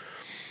me.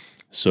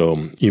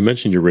 So you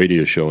mentioned your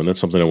radio show, and that's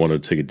something I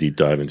wanted to take a deep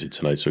dive into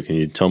tonight. So can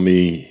you tell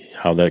me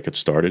how that got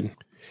started?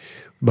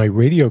 My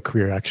radio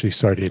career actually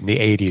started in the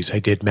 80s. I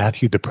did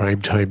Matthew the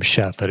Primetime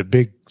Chef at a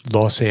big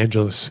Los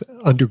Angeles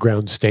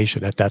underground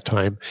station at that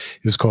time.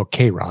 It was called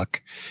K-Rock.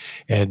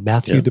 And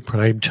Matthew the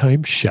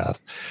Primetime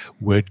Chef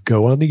would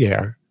go on the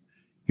air.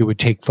 It would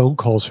take phone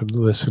calls from the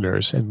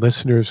listeners, and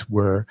listeners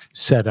were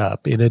set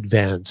up in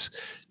advance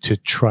to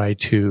try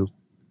to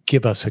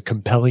give us a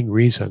compelling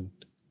reason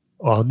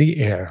on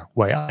the air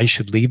why I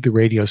should leave the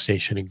radio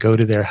station and go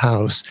to their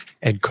house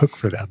and cook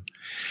for them.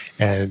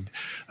 And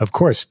of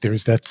course,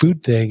 there's that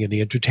food thing and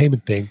the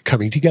entertainment thing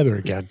coming together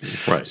again.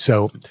 Right.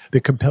 So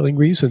the compelling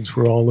reasons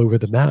were all over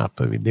the map.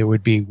 I mean, there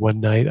would be one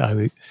night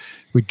I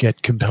would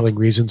get compelling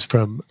reasons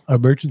from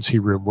emergency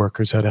room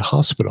workers at a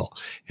hospital.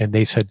 And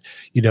they said,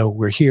 you know,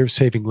 we're here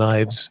saving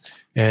lives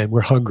and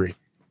we're hungry.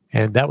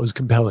 And that was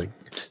compelling.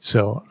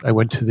 So I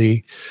went to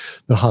the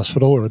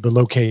hospital or the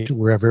location,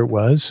 wherever it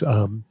was.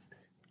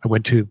 I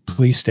went to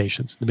police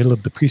stations in the middle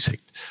of the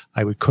precinct.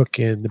 I would cook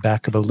in the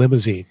back of a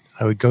limousine.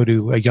 I would go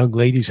to a young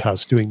lady's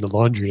house doing the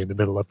laundry in the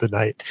middle of the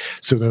night.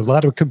 So there are a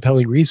lot of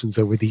compelling reasons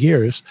over the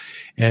years.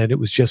 And it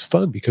was just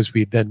fun because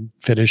we'd then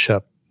finish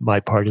up my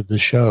part of the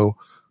show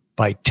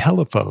by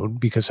telephone,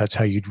 because that's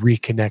how you'd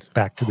reconnect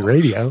back to the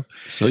radio.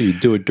 So you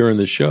do it during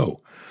the show.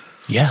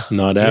 Yeah.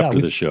 Not after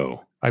the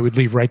show. I would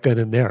leave right then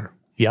and there.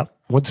 Yep.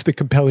 Once the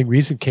compelling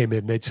reason came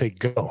in, they'd say,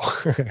 go.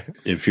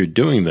 If you're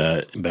doing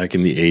that back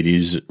in the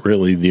 80s,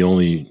 really the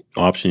only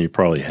option you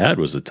probably had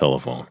was the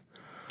telephone.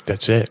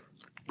 That's it.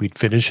 We'd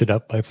finish it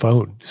up by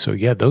phone. So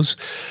yeah,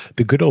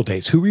 the good old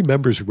days. Who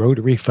remembers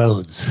rotary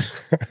phones?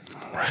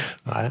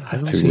 I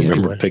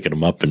remember picking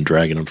them up and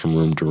dragging them from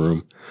room to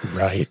room.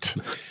 Right.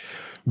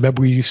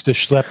 Remember, we used to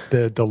schlep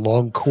the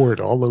long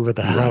cord all over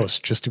the house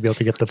just to be able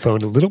to get the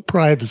phone, a little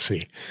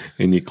privacy.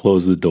 And you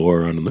close the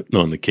door on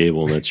the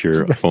cable, and that's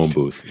your phone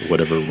booth,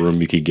 whatever room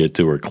you could get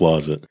to or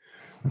closet.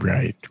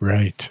 Right,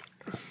 right.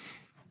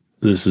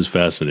 This is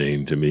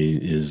fascinating to me,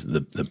 is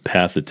the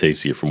path it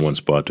takes you from one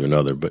spot to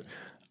another. But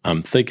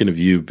I'm thinking of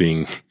you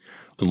being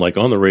like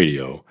on the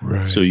radio.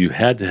 Right. So you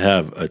had to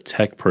have a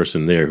tech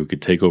person there who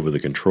could take over the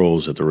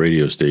controls at the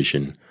radio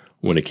station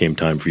when it came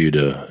time for you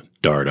to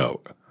dart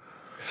out.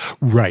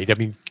 Right. I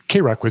mean,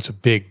 K-Rock was a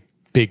big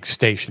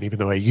station, even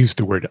though I used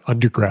the word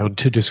underground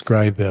to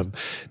describe them.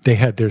 They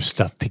had their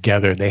stuff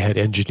together, and they had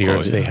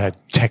engineers, they had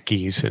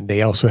techies, and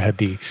they also had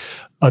the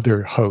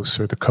other hosts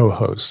or the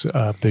co-hosts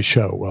of the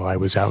show while I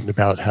was out and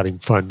about having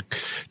fun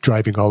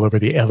driving all over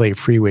the LA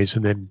freeways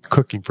and then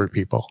cooking for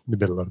people in the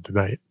middle of the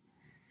night.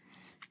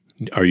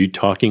 Are you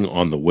talking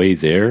on the way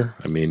there?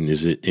 I mean,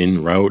 is it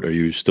en route? Are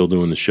you still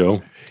doing the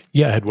show?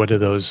 Yeah, I had one of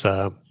those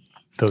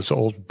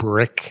old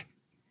brick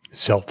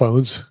cell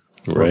phones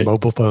or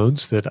mobile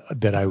phones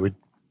that I would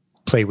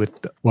play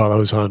with while I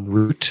was en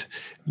route.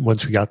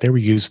 Once we got there,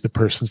 we used the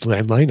person's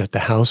landline at the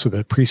house or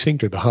the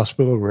precinct or the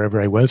hospital or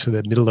wherever I was in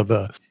the middle of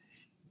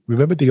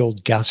remember the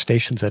old gas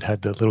stations that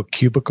had the little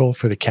cubicle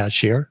for the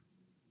cashier?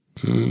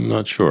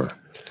 Not sure.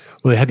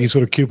 Well, they had these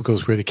little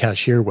cubicles where the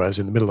cashier was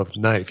in the middle of the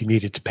night. If you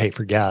needed to pay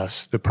for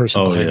gas, the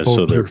person behind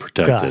so they're bulletproof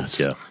protected. glass.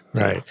 Yeah.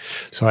 Right.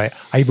 So I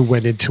even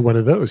went into one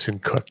of those and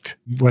cooked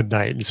one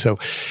night. And so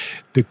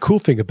the cool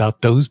thing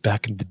about those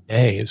back in the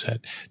day is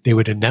that they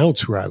would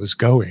announce where I was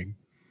going.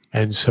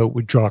 And so it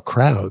would draw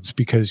crowds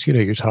because,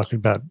 you're talking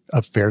about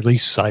a fairly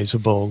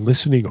sizable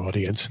listening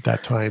audience at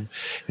that time.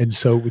 And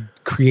so it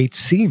would create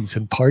scenes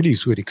and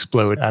parties would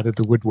explode out of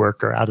the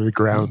woodwork or out of the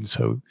ground.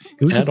 So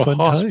it was At a fun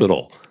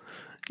hospital. time.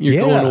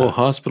 You're going to a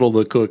hospital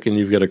to cook and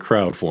you've got a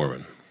crowd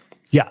forming.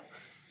 Yeah.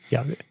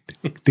 Yeah.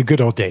 The good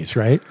old days,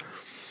 right?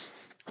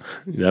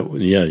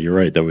 Yeah, you're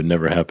right. That would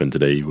never happen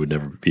today. You would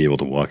never be able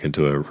to walk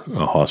into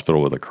a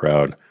hospital with a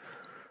crowd.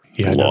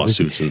 Yeah,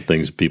 lawsuits and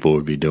things people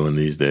would be doing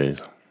these days.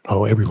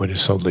 Oh, everyone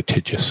is so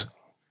litigious.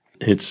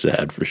 It's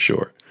sad for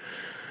sure.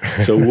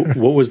 So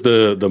what was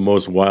the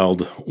most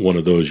wild one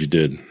of those you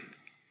did?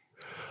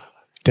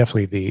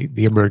 Definitely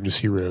the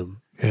emergency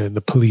room and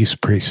the police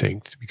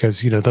precinct,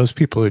 because, those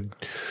people,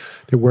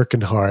 they're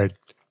working hard.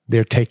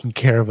 They're taking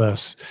care of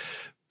us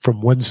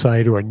from one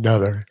side or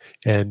another.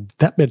 And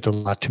that meant a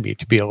lot to me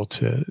to be able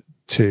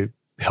to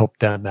help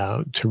them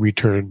out, to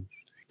return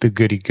the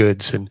goody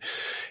goods and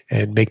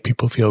make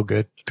people feel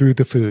good through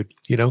the food.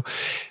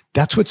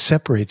 That's what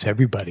separates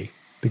everybody.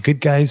 The good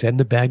guys and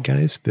the bad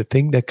guys. The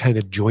thing that kind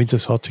of joins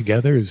us all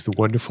together is the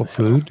wonderful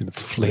food and the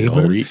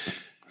flavor.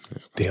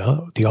 They all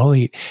eat. They all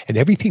eat. And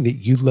everything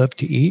that you love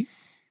to eat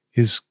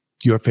is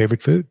your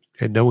favorite food.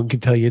 And no one can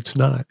tell you it's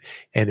not.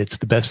 And it's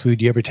the best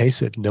food you ever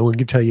tasted. No one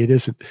can tell you it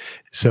isn't.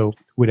 So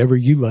whatever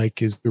you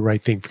like is the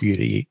right thing for you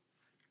to eat.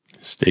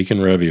 Steak and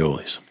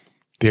raviolis.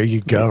 There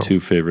you go. My two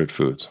favorite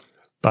foods.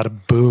 Bada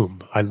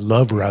boom. I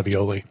love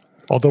ravioli.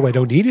 Although I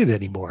don't eat it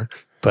anymore,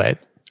 but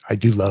I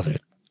do love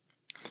it.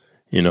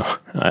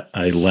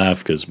 I laugh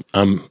because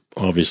I'm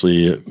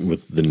obviously,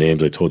 with the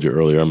names I told you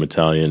earlier, I'm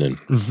Italian, and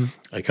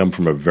I come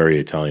from a very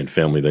Italian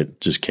family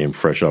that just came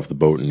fresh off the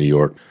boat in New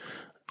York.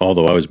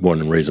 Although I was born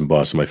and raised in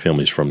Boston, my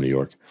family's from New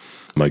York.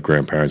 My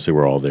grandparents, they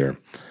were all there.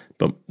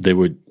 But they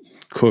would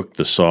cook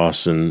the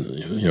sauce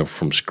and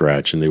from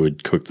scratch, and they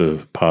would cook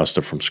the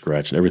pasta from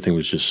scratch, and everything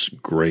was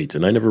just great.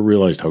 And I never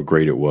realized how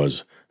great it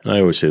was. And I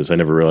always say this, I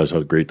never realized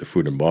how great the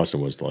food in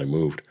Boston was till I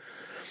moved.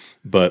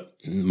 But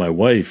my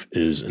wife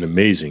is an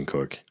amazing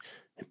cook,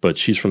 but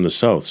she's from the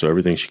South, so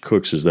everything she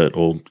cooks is that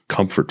old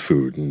comfort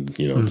food and,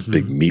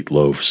 big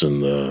meatloafs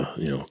and,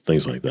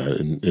 things like that.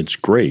 And it's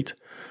great,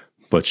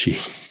 but she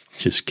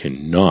just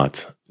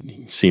cannot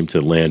seem to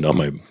land on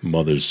my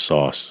mother's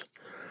sauce.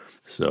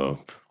 So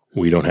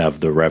we don't have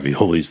the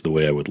raviolis the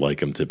way I would like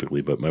them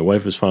typically, but my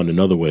wife has found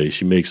another way.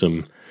 She makes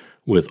them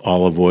with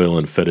olive oil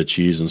and feta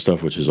cheese and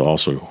stuff, which is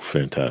also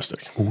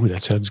fantastic. Ooh,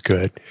 that sounds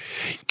good.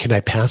 Can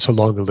I pass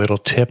along a little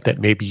tip that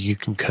maybe you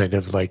can kind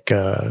of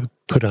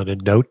put on a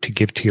note to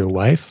give to your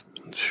wife?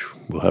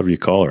 We'll have you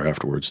call her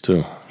afterwards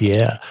too.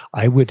 Yeah,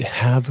 I would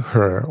have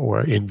her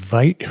or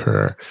invite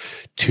her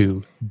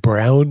to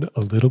brown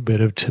a little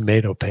bit of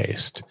tomato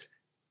paste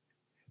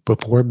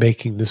before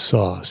making the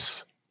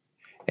sauce.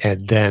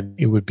 And then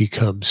it would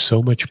become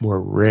so much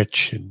more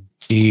rich and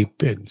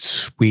deep and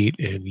sweet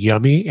and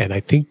yummy. And I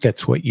think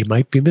that's what you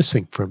might be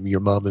missing from your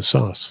mama's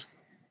sauce.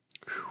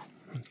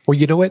 Well,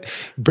 you know what?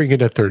 Bring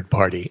in a third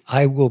party.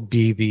 I will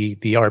be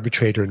the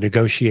arbitrator,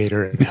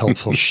 negotiator, and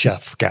helpful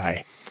chef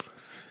guy.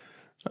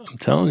 I'm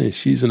telling you,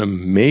 she's an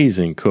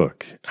amazing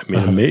cook. I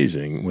mean,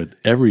 amazing with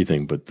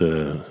everything, but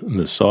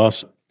the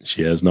sauce,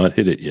 she has not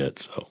hit it yet.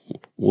 So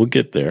we'll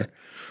get there.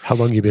 How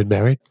long you been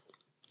married?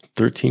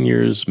 13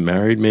 years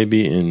married,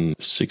 maybe, and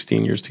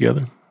 16 years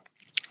together.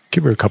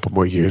 Give her a couple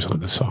more years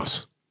on the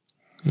sauce.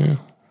 Yeah,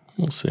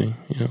 we'll see.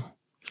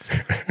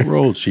 We're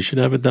old. She should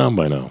have it down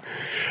by now.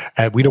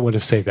 We don't want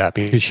to say that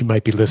because she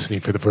might be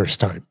listening for the first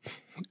time.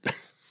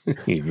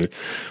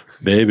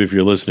 Babe, if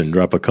you're listening,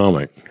 drop a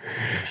comment.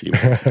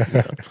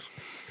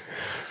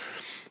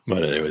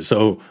 But anyway,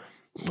 so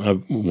I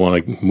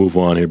want to move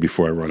on here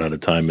before I run out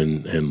of time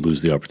and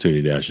lose the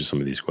opportunity to ask you some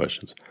of these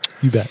questions.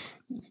 You bet.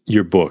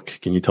 Your book.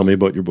 Can you tell me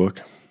about your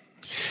book?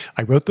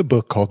 I wrote the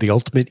book called The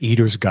Ultimate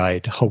Eater's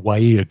Guide,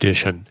 Hawaii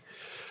Edition,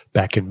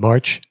 back in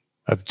March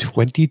of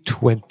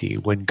 2020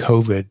 when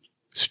COVID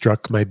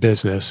struck my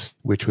business,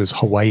 which was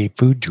Hawaii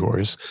Food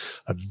Drawers,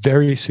 a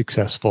very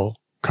successful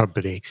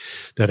company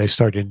that I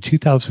started in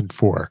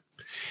 2004.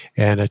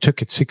 And I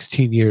took it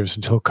 16 years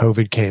until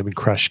COVID came and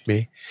crushed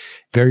me.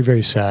 Very,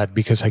 very sad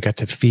because I got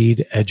to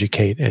feed,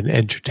 educate, and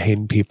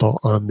entertain people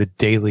on the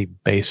daily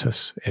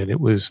basis. And it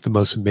was the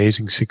most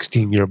amazing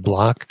 16-year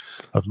block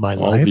of my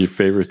life. All of your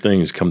favorite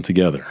things come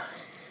together.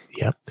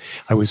 Yep.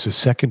 I was the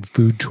second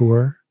food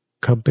tour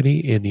company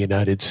in the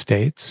United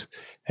States.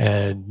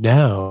 And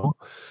now,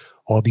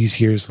 all these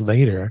years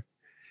later,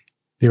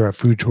 there are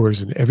food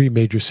tours in every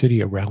major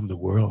city around the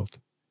world.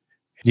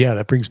 Yeah,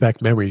 that brings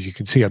back memories. You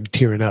can see I'm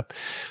tearing up.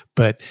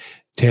 But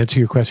to answer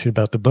your question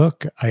about the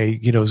book, I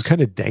was kind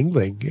of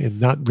dangling and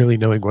not really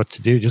knowing what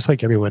to do, just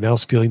like everyone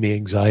else, feeling the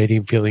anxiety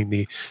and feeling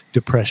the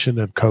depression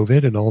of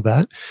COVID and all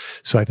that.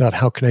 So I thought,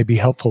 how can I be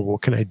helpful?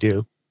 What can I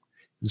do?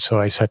 And so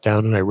I sat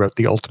down and I wrote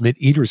the Ultimate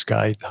Eater's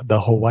Guide,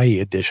 the Hawaii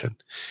edition.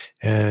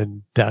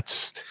 And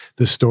that's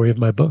the story of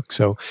my book.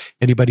 So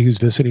anybody who's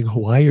visiting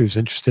Hawaii or is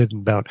interested in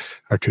about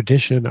our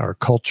tradition, our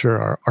culture,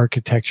 our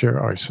architecture,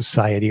 our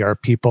society, our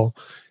people,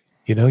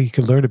 you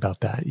can learn about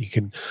that. You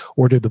can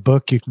order the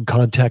book. You can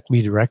contact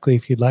me directly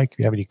if you'd like, if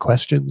you have any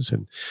questions,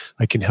 and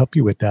I can help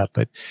you with that.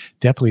 But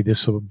definitely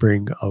this will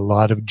bring a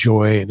lot of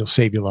joy and it'll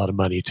save you a lot of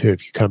money too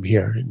if you come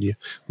here and you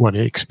want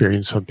to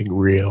experience something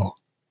real.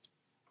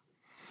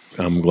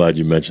 I'm glad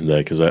you mentioned that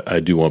because I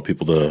do want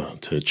people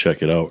to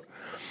check it out.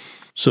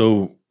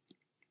 So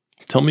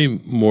tell me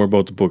more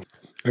about the book.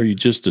 Are you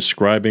just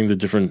describing the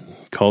different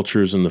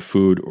cultures and the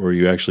food, or are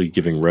you actually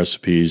giving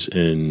recipes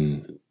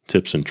and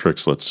tips and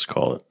tricks, let's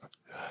call it?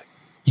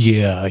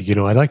 Yeah,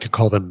 I like to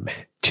call them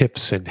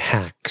tips and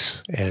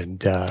hacks.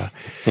 And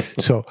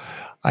so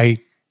I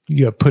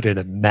put in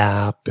a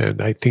map,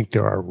 and I think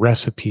there are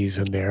recipes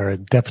in there,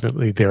 and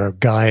definitely there are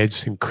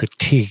guides and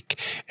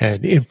critique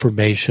and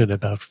information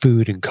about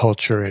food and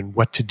culture and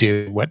what to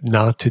do and what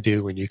not to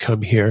do when you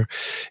come here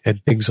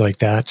and things like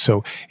that.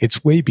 So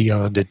it's way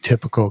beyond a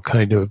typical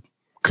kind of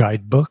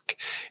guidebook,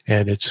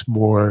 and it's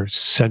more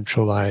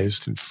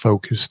centralized and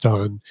focused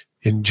on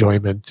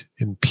enjoyment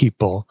and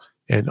people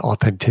and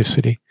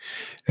authenticity.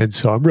 And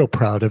so I'm real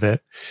proud of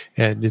it.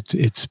 And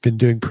it's been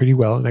doing pretty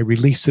well. And I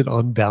released it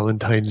on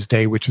Valentine's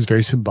Day, which is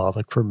very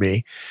symbolic for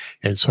me.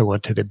 And so I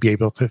wanted to be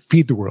able to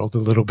feed the world a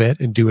little bit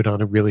and do it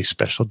on a really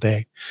special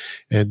day.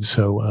 And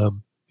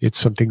so it's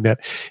something that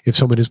if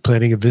someone is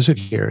planning a visit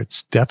here,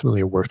 it's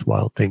definitely a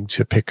worthwhile thing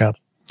to pick up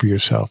for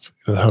yourself.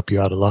 It'll help you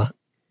out a lot.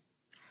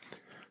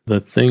 The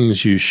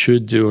things you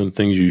should do and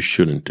things you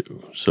shouldn't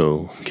do.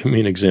 So give me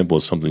an example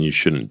of something you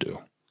shouldn't do.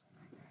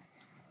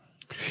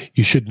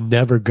 You should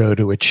never go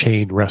to a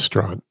chain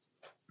restaurant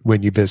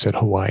when you visit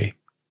Hawaii.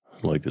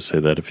 I'd like to say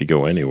that if you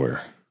go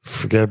anywhere.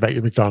 Forget about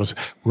your McDonald's.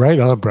 Right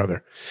on,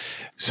 brother.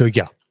 So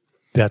yeah,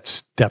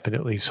 that's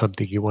definitely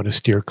something you want to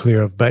steer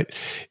clear of. But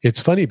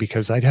it's funny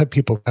because I'd have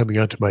people coming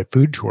onto my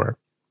food tour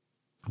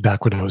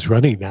back when I was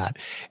running that,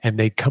 and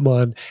they'd come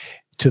on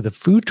to the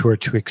food tour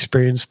to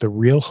experience the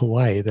real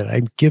Hawaii that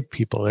I give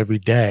people every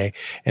day.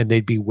 And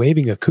they'd be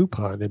waving a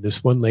coupon. And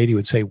this one lady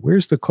would say,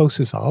 "Where's the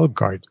closest Olive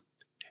Garden?"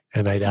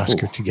 And I'd ask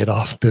her to get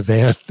off the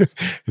van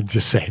and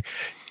just say,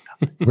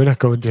 "We're not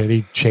going to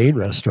any chain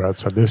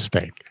restaurants on this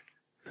thing."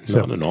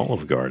 Not an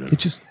Olive Garden. It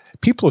just,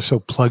 people are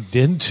so plugged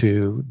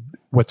into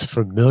what's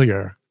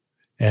familiar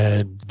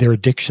and their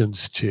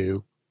addictions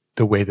to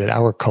the way that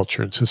our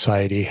culture and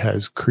society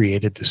has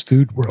created this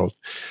food world.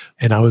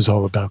 And I was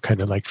all about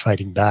kind of like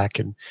fighting back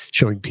and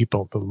showing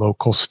people the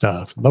local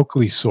stuff,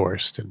 locally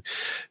sourced, and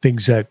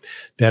things that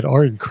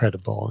are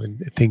incredible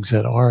and things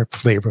that are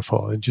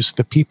flavorful. And just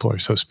the people are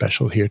so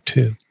special here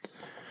too.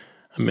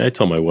 I mean, I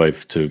tell my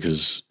wife too,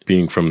 because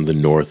being from the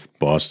North,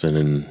 Boston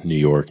and New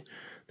York,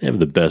 they have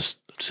the best,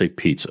 say,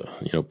 pizza.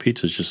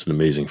 Pizza is just an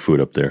amazing food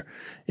up there.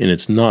 And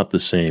it's not the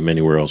same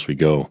anywhere else we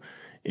go.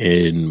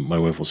 And my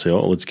wife will say,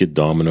 "Oh, let's get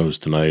Domino's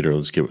tonight," or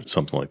 "Let's get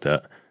something like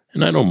that."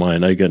 And I don't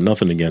mind. I got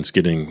nothing against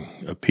getting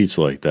a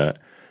pizza like that.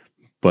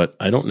 But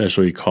I don't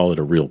necessarily call it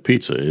a real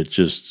pizza.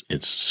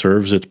 It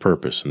serves its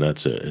purpose, and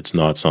that's it. It's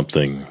not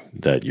something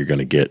that you're going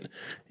to get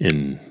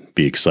and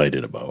be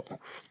excited about.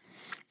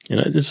 And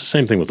it's the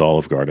same thing with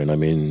Olive Garden. I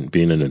mean,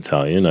 being an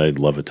Italian, I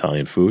love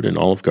Italian food, and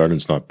Olive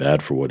Garden's not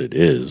bad for what it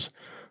is,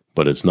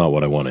 but it's not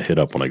what I want to hit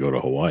up when I go to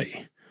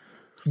Hawaii.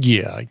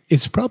 Yeah,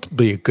 it's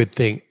probably a good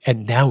thing.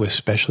 And now,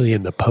 especially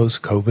in the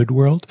post-COVID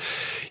world,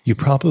 you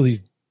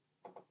probably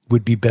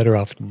would be better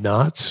off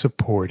not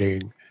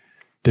supporting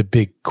the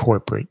big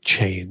corporate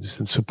chains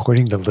and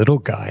supporting the little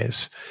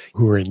guys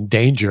who are in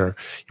danger.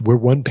 We're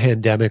one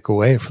pandemic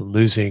away from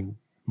losing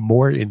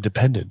more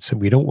independence,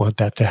 and we don't want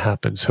that to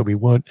happen. So we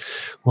want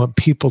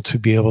people to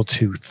be able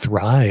to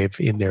thrive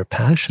in their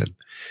passion,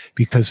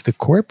 because the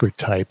corporate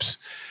types,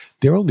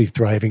 they're only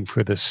thriving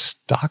for the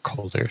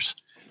stockholders,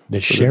 the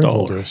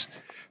shareholders.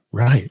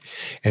 Right.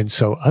 And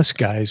so us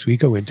guys, we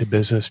go into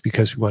business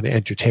because we want to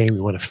entertain,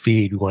 we want to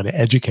feed, we want to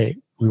educate,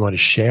 we want to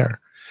share.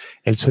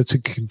 And so it's a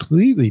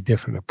completely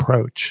different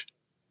approach.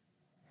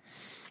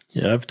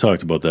 Yeah, I've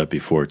talked about that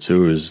before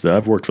too, is that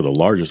I've worked for the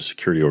largest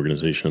security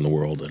organization in the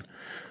world. And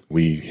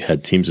we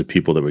had teams of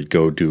people that would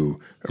go do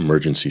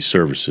emergency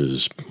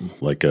services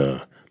like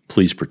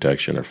police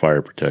protection or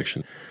fire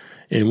protection.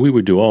 And we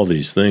would do all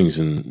these things,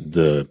 and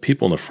the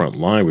people on the front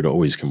line would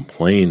always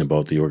complain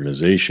about the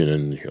organization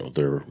and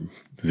their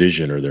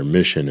vision or their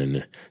mission,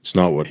 and it's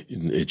not what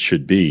it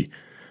should be.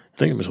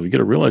 Thinking to myself, you got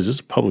to realize this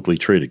is a publicly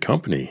traded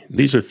company.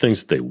 These are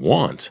things that they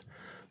want,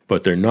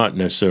 but they're not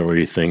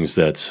necessarily things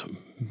that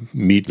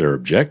meet their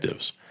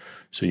objectives.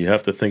 So you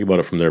have to think about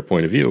it from their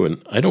point of view.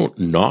 And I don't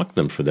knock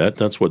them for that.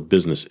 That's what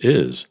business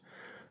is.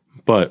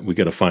 But we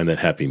got to find that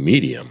happy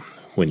medium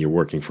when you're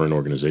working for an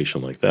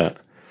organization like that.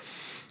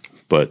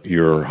 But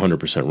you're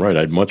 100% right.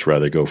 I'd much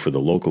rather go for the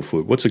local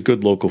food. What's a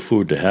good local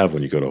food to have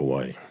when you go to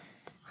Hawaii?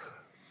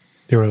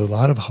 There are a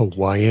lot of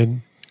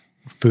Hawaiian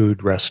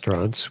food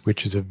restaurants,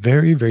 which is a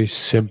very, very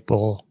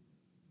simple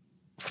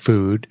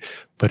food,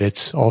 but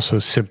it's also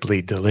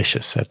simply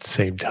delicious at the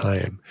same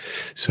time.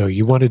 So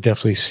you want to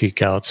definitely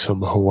seek out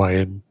some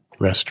Hawaiian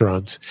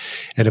restaurants.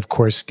 And of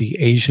course, the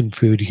Asian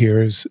food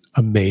here is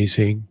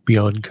amazing,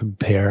 beyond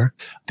compare.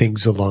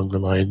 Things along the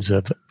lines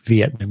of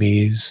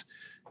Vietnamese,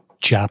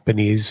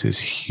 Japanese is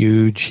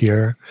huge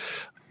here.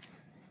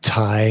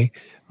 Thai,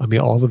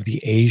 all of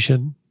the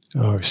Asian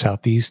or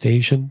Southeast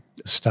Asian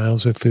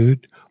styles of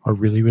food are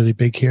really, really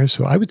big here.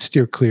 So I would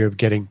steer clear of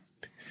getting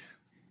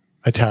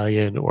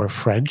Italian or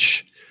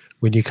French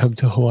when you come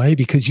to Hawaii,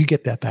 because you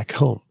get that back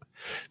home.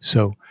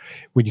 So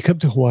when you come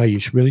to Hawaii, you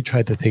should really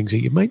try the things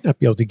that you might not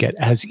be able to get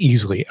as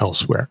easily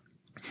elsewhere.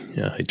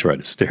 Yeah, I try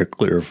to steer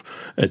clear of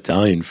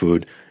Italian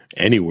food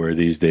anywhere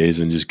these days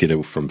and just get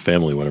it from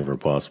family whenever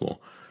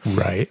possible.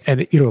 Right.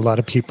 And, a lot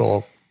of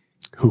people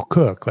who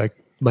cook, like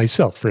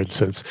myself, for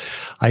instance,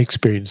 I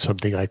experienced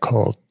something I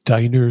call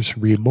diner's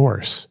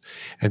remorse.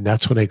 And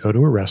that's when I go to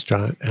a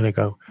restaurant and I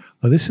go,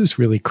 oh, this is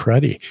really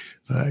cruddy.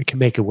 I can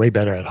make it way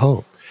better at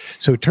home.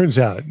 So it turns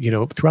out,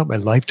 throughout my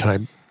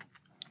lifetime,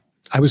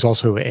 I was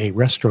also a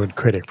restaurant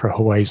critic for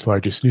Hawaii's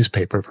largest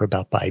newspaper for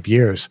about 5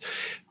 years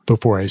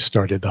before I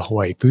started the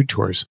Hawaii food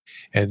tours.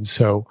 And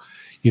so,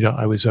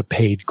 I was a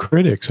paid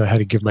critic, so I had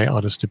to give my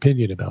honest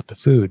opinion about the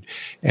food.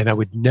 And I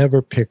would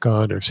never pick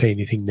on or say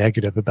anything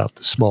negative about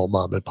the small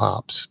mom and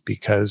pops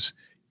because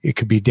it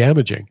could be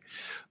damaging.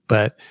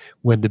 But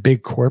when the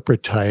big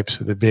corporate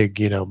types or the big,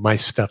 my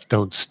stuff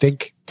don't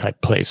stink type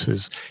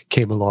places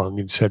came along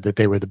and said that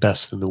they were the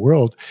best in the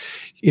world,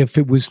 if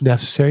it was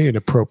necessary and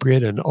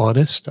appropriate and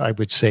honest, I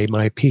would say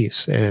my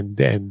piece. And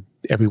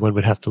everyone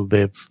would have to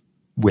live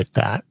with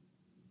that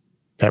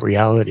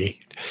reality.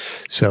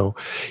 So,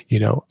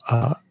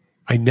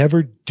 I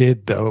never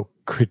did, though,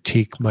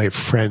 critique my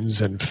friends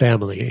and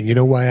family. And you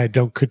know why I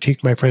don't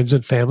critique my friends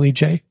and family,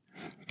 Jay?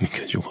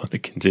 Because you want to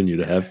continue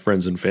to have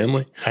friends and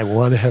family? I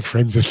want to have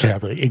friends and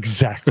family.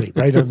 Exactly.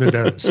 Right on the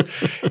nose.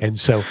 And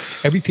so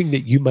everything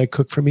that you might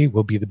cook for me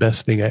will be the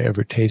best thing I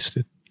ever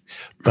tasted.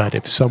 But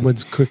if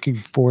someone's cooking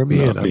for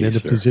me and I'm in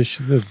a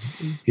position of,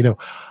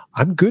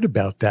 I'm good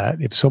about that.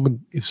 If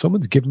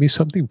someone's giving me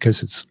something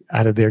because it's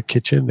out of their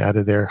kitchen, out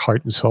of their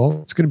heart and soul,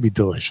 it's going to be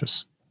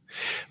delicious.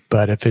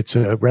 But if it's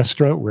a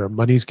restaurant where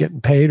money's getting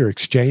paid or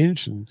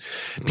exchanged and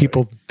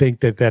people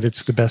think that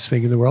it's the best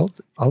thing in the world,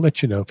 I'll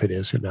let you know if it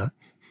is or not.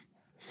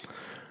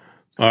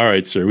 All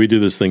right, sir. We do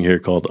this thing here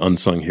called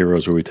Unsung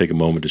Heroes, where we take a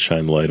moment to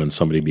shine light on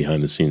somebody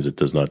behind the scenes that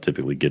does not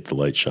typically get the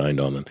light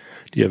shined on them.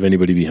 Do you have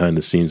anybody behind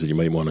the scenes that you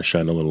might want to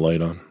shine a little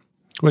light on?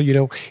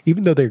 Well,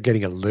 even though they're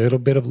getting a little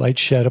bit of light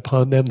shed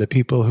upon them, the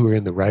people who are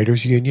in the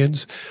writers'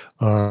 unions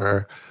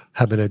are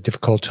having a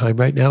difficult time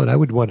right now. And I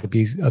would want to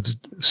be of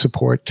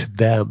support to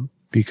them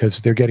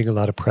because they're getting a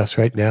lot of press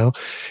right now.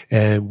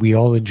 And we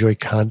all enjoy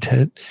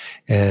content,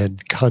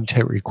 and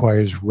content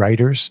requires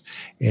writers.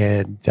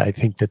 And I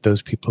think that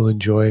those people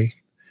enjoy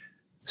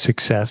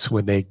success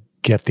when they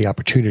get the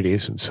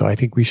opportunities. And so I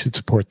think we should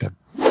support them.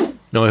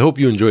 Now, I hope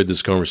you enjoyed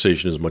this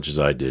conversation as much as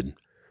I did.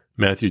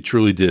 Matthew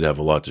truly did have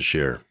a lot to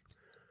share.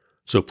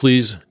 So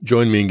please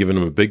join me in giving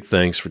him a big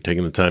thanks for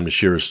taking the time to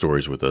share his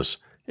stories with us.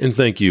 And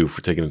thank you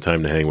for taking the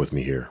time to hang with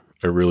me here.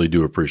 I really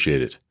do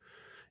appreciate it.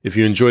 If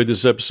you enjoyed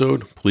this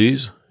episode,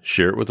 please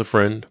share it with a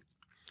friend.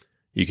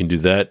 You can do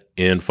that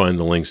and find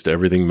the links to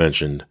everything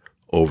mentioned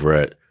over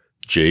at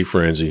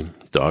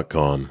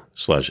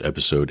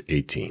jfranzi.com/episode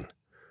 18.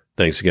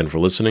 Thanks again for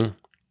listening,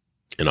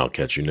 and I'll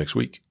catch you next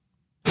week.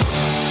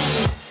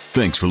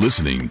 Thanks for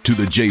listening to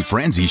The Jay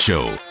Franzi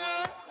Show.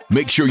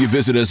 Make sure you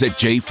visit us at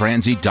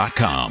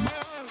jfranzi.com.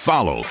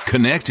 Follow,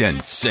 connect,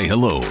 and say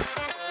hello.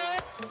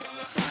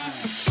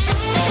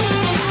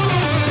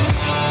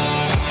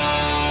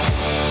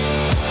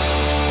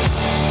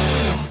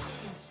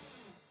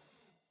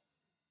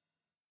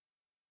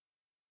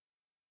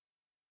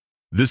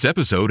 This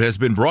episode has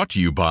been brought to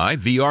you by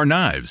VR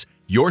Knives,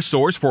 your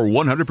source for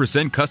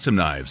 100% custom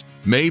knives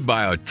made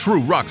by a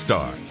true rock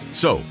star.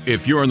 So,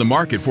 if you're in the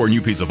market for a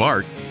new piece of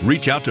art,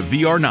 reach out to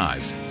VR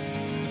Knives.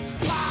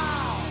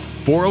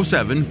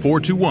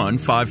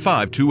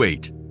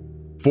 407-421-5528.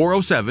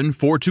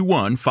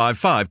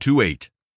 407-421-5528.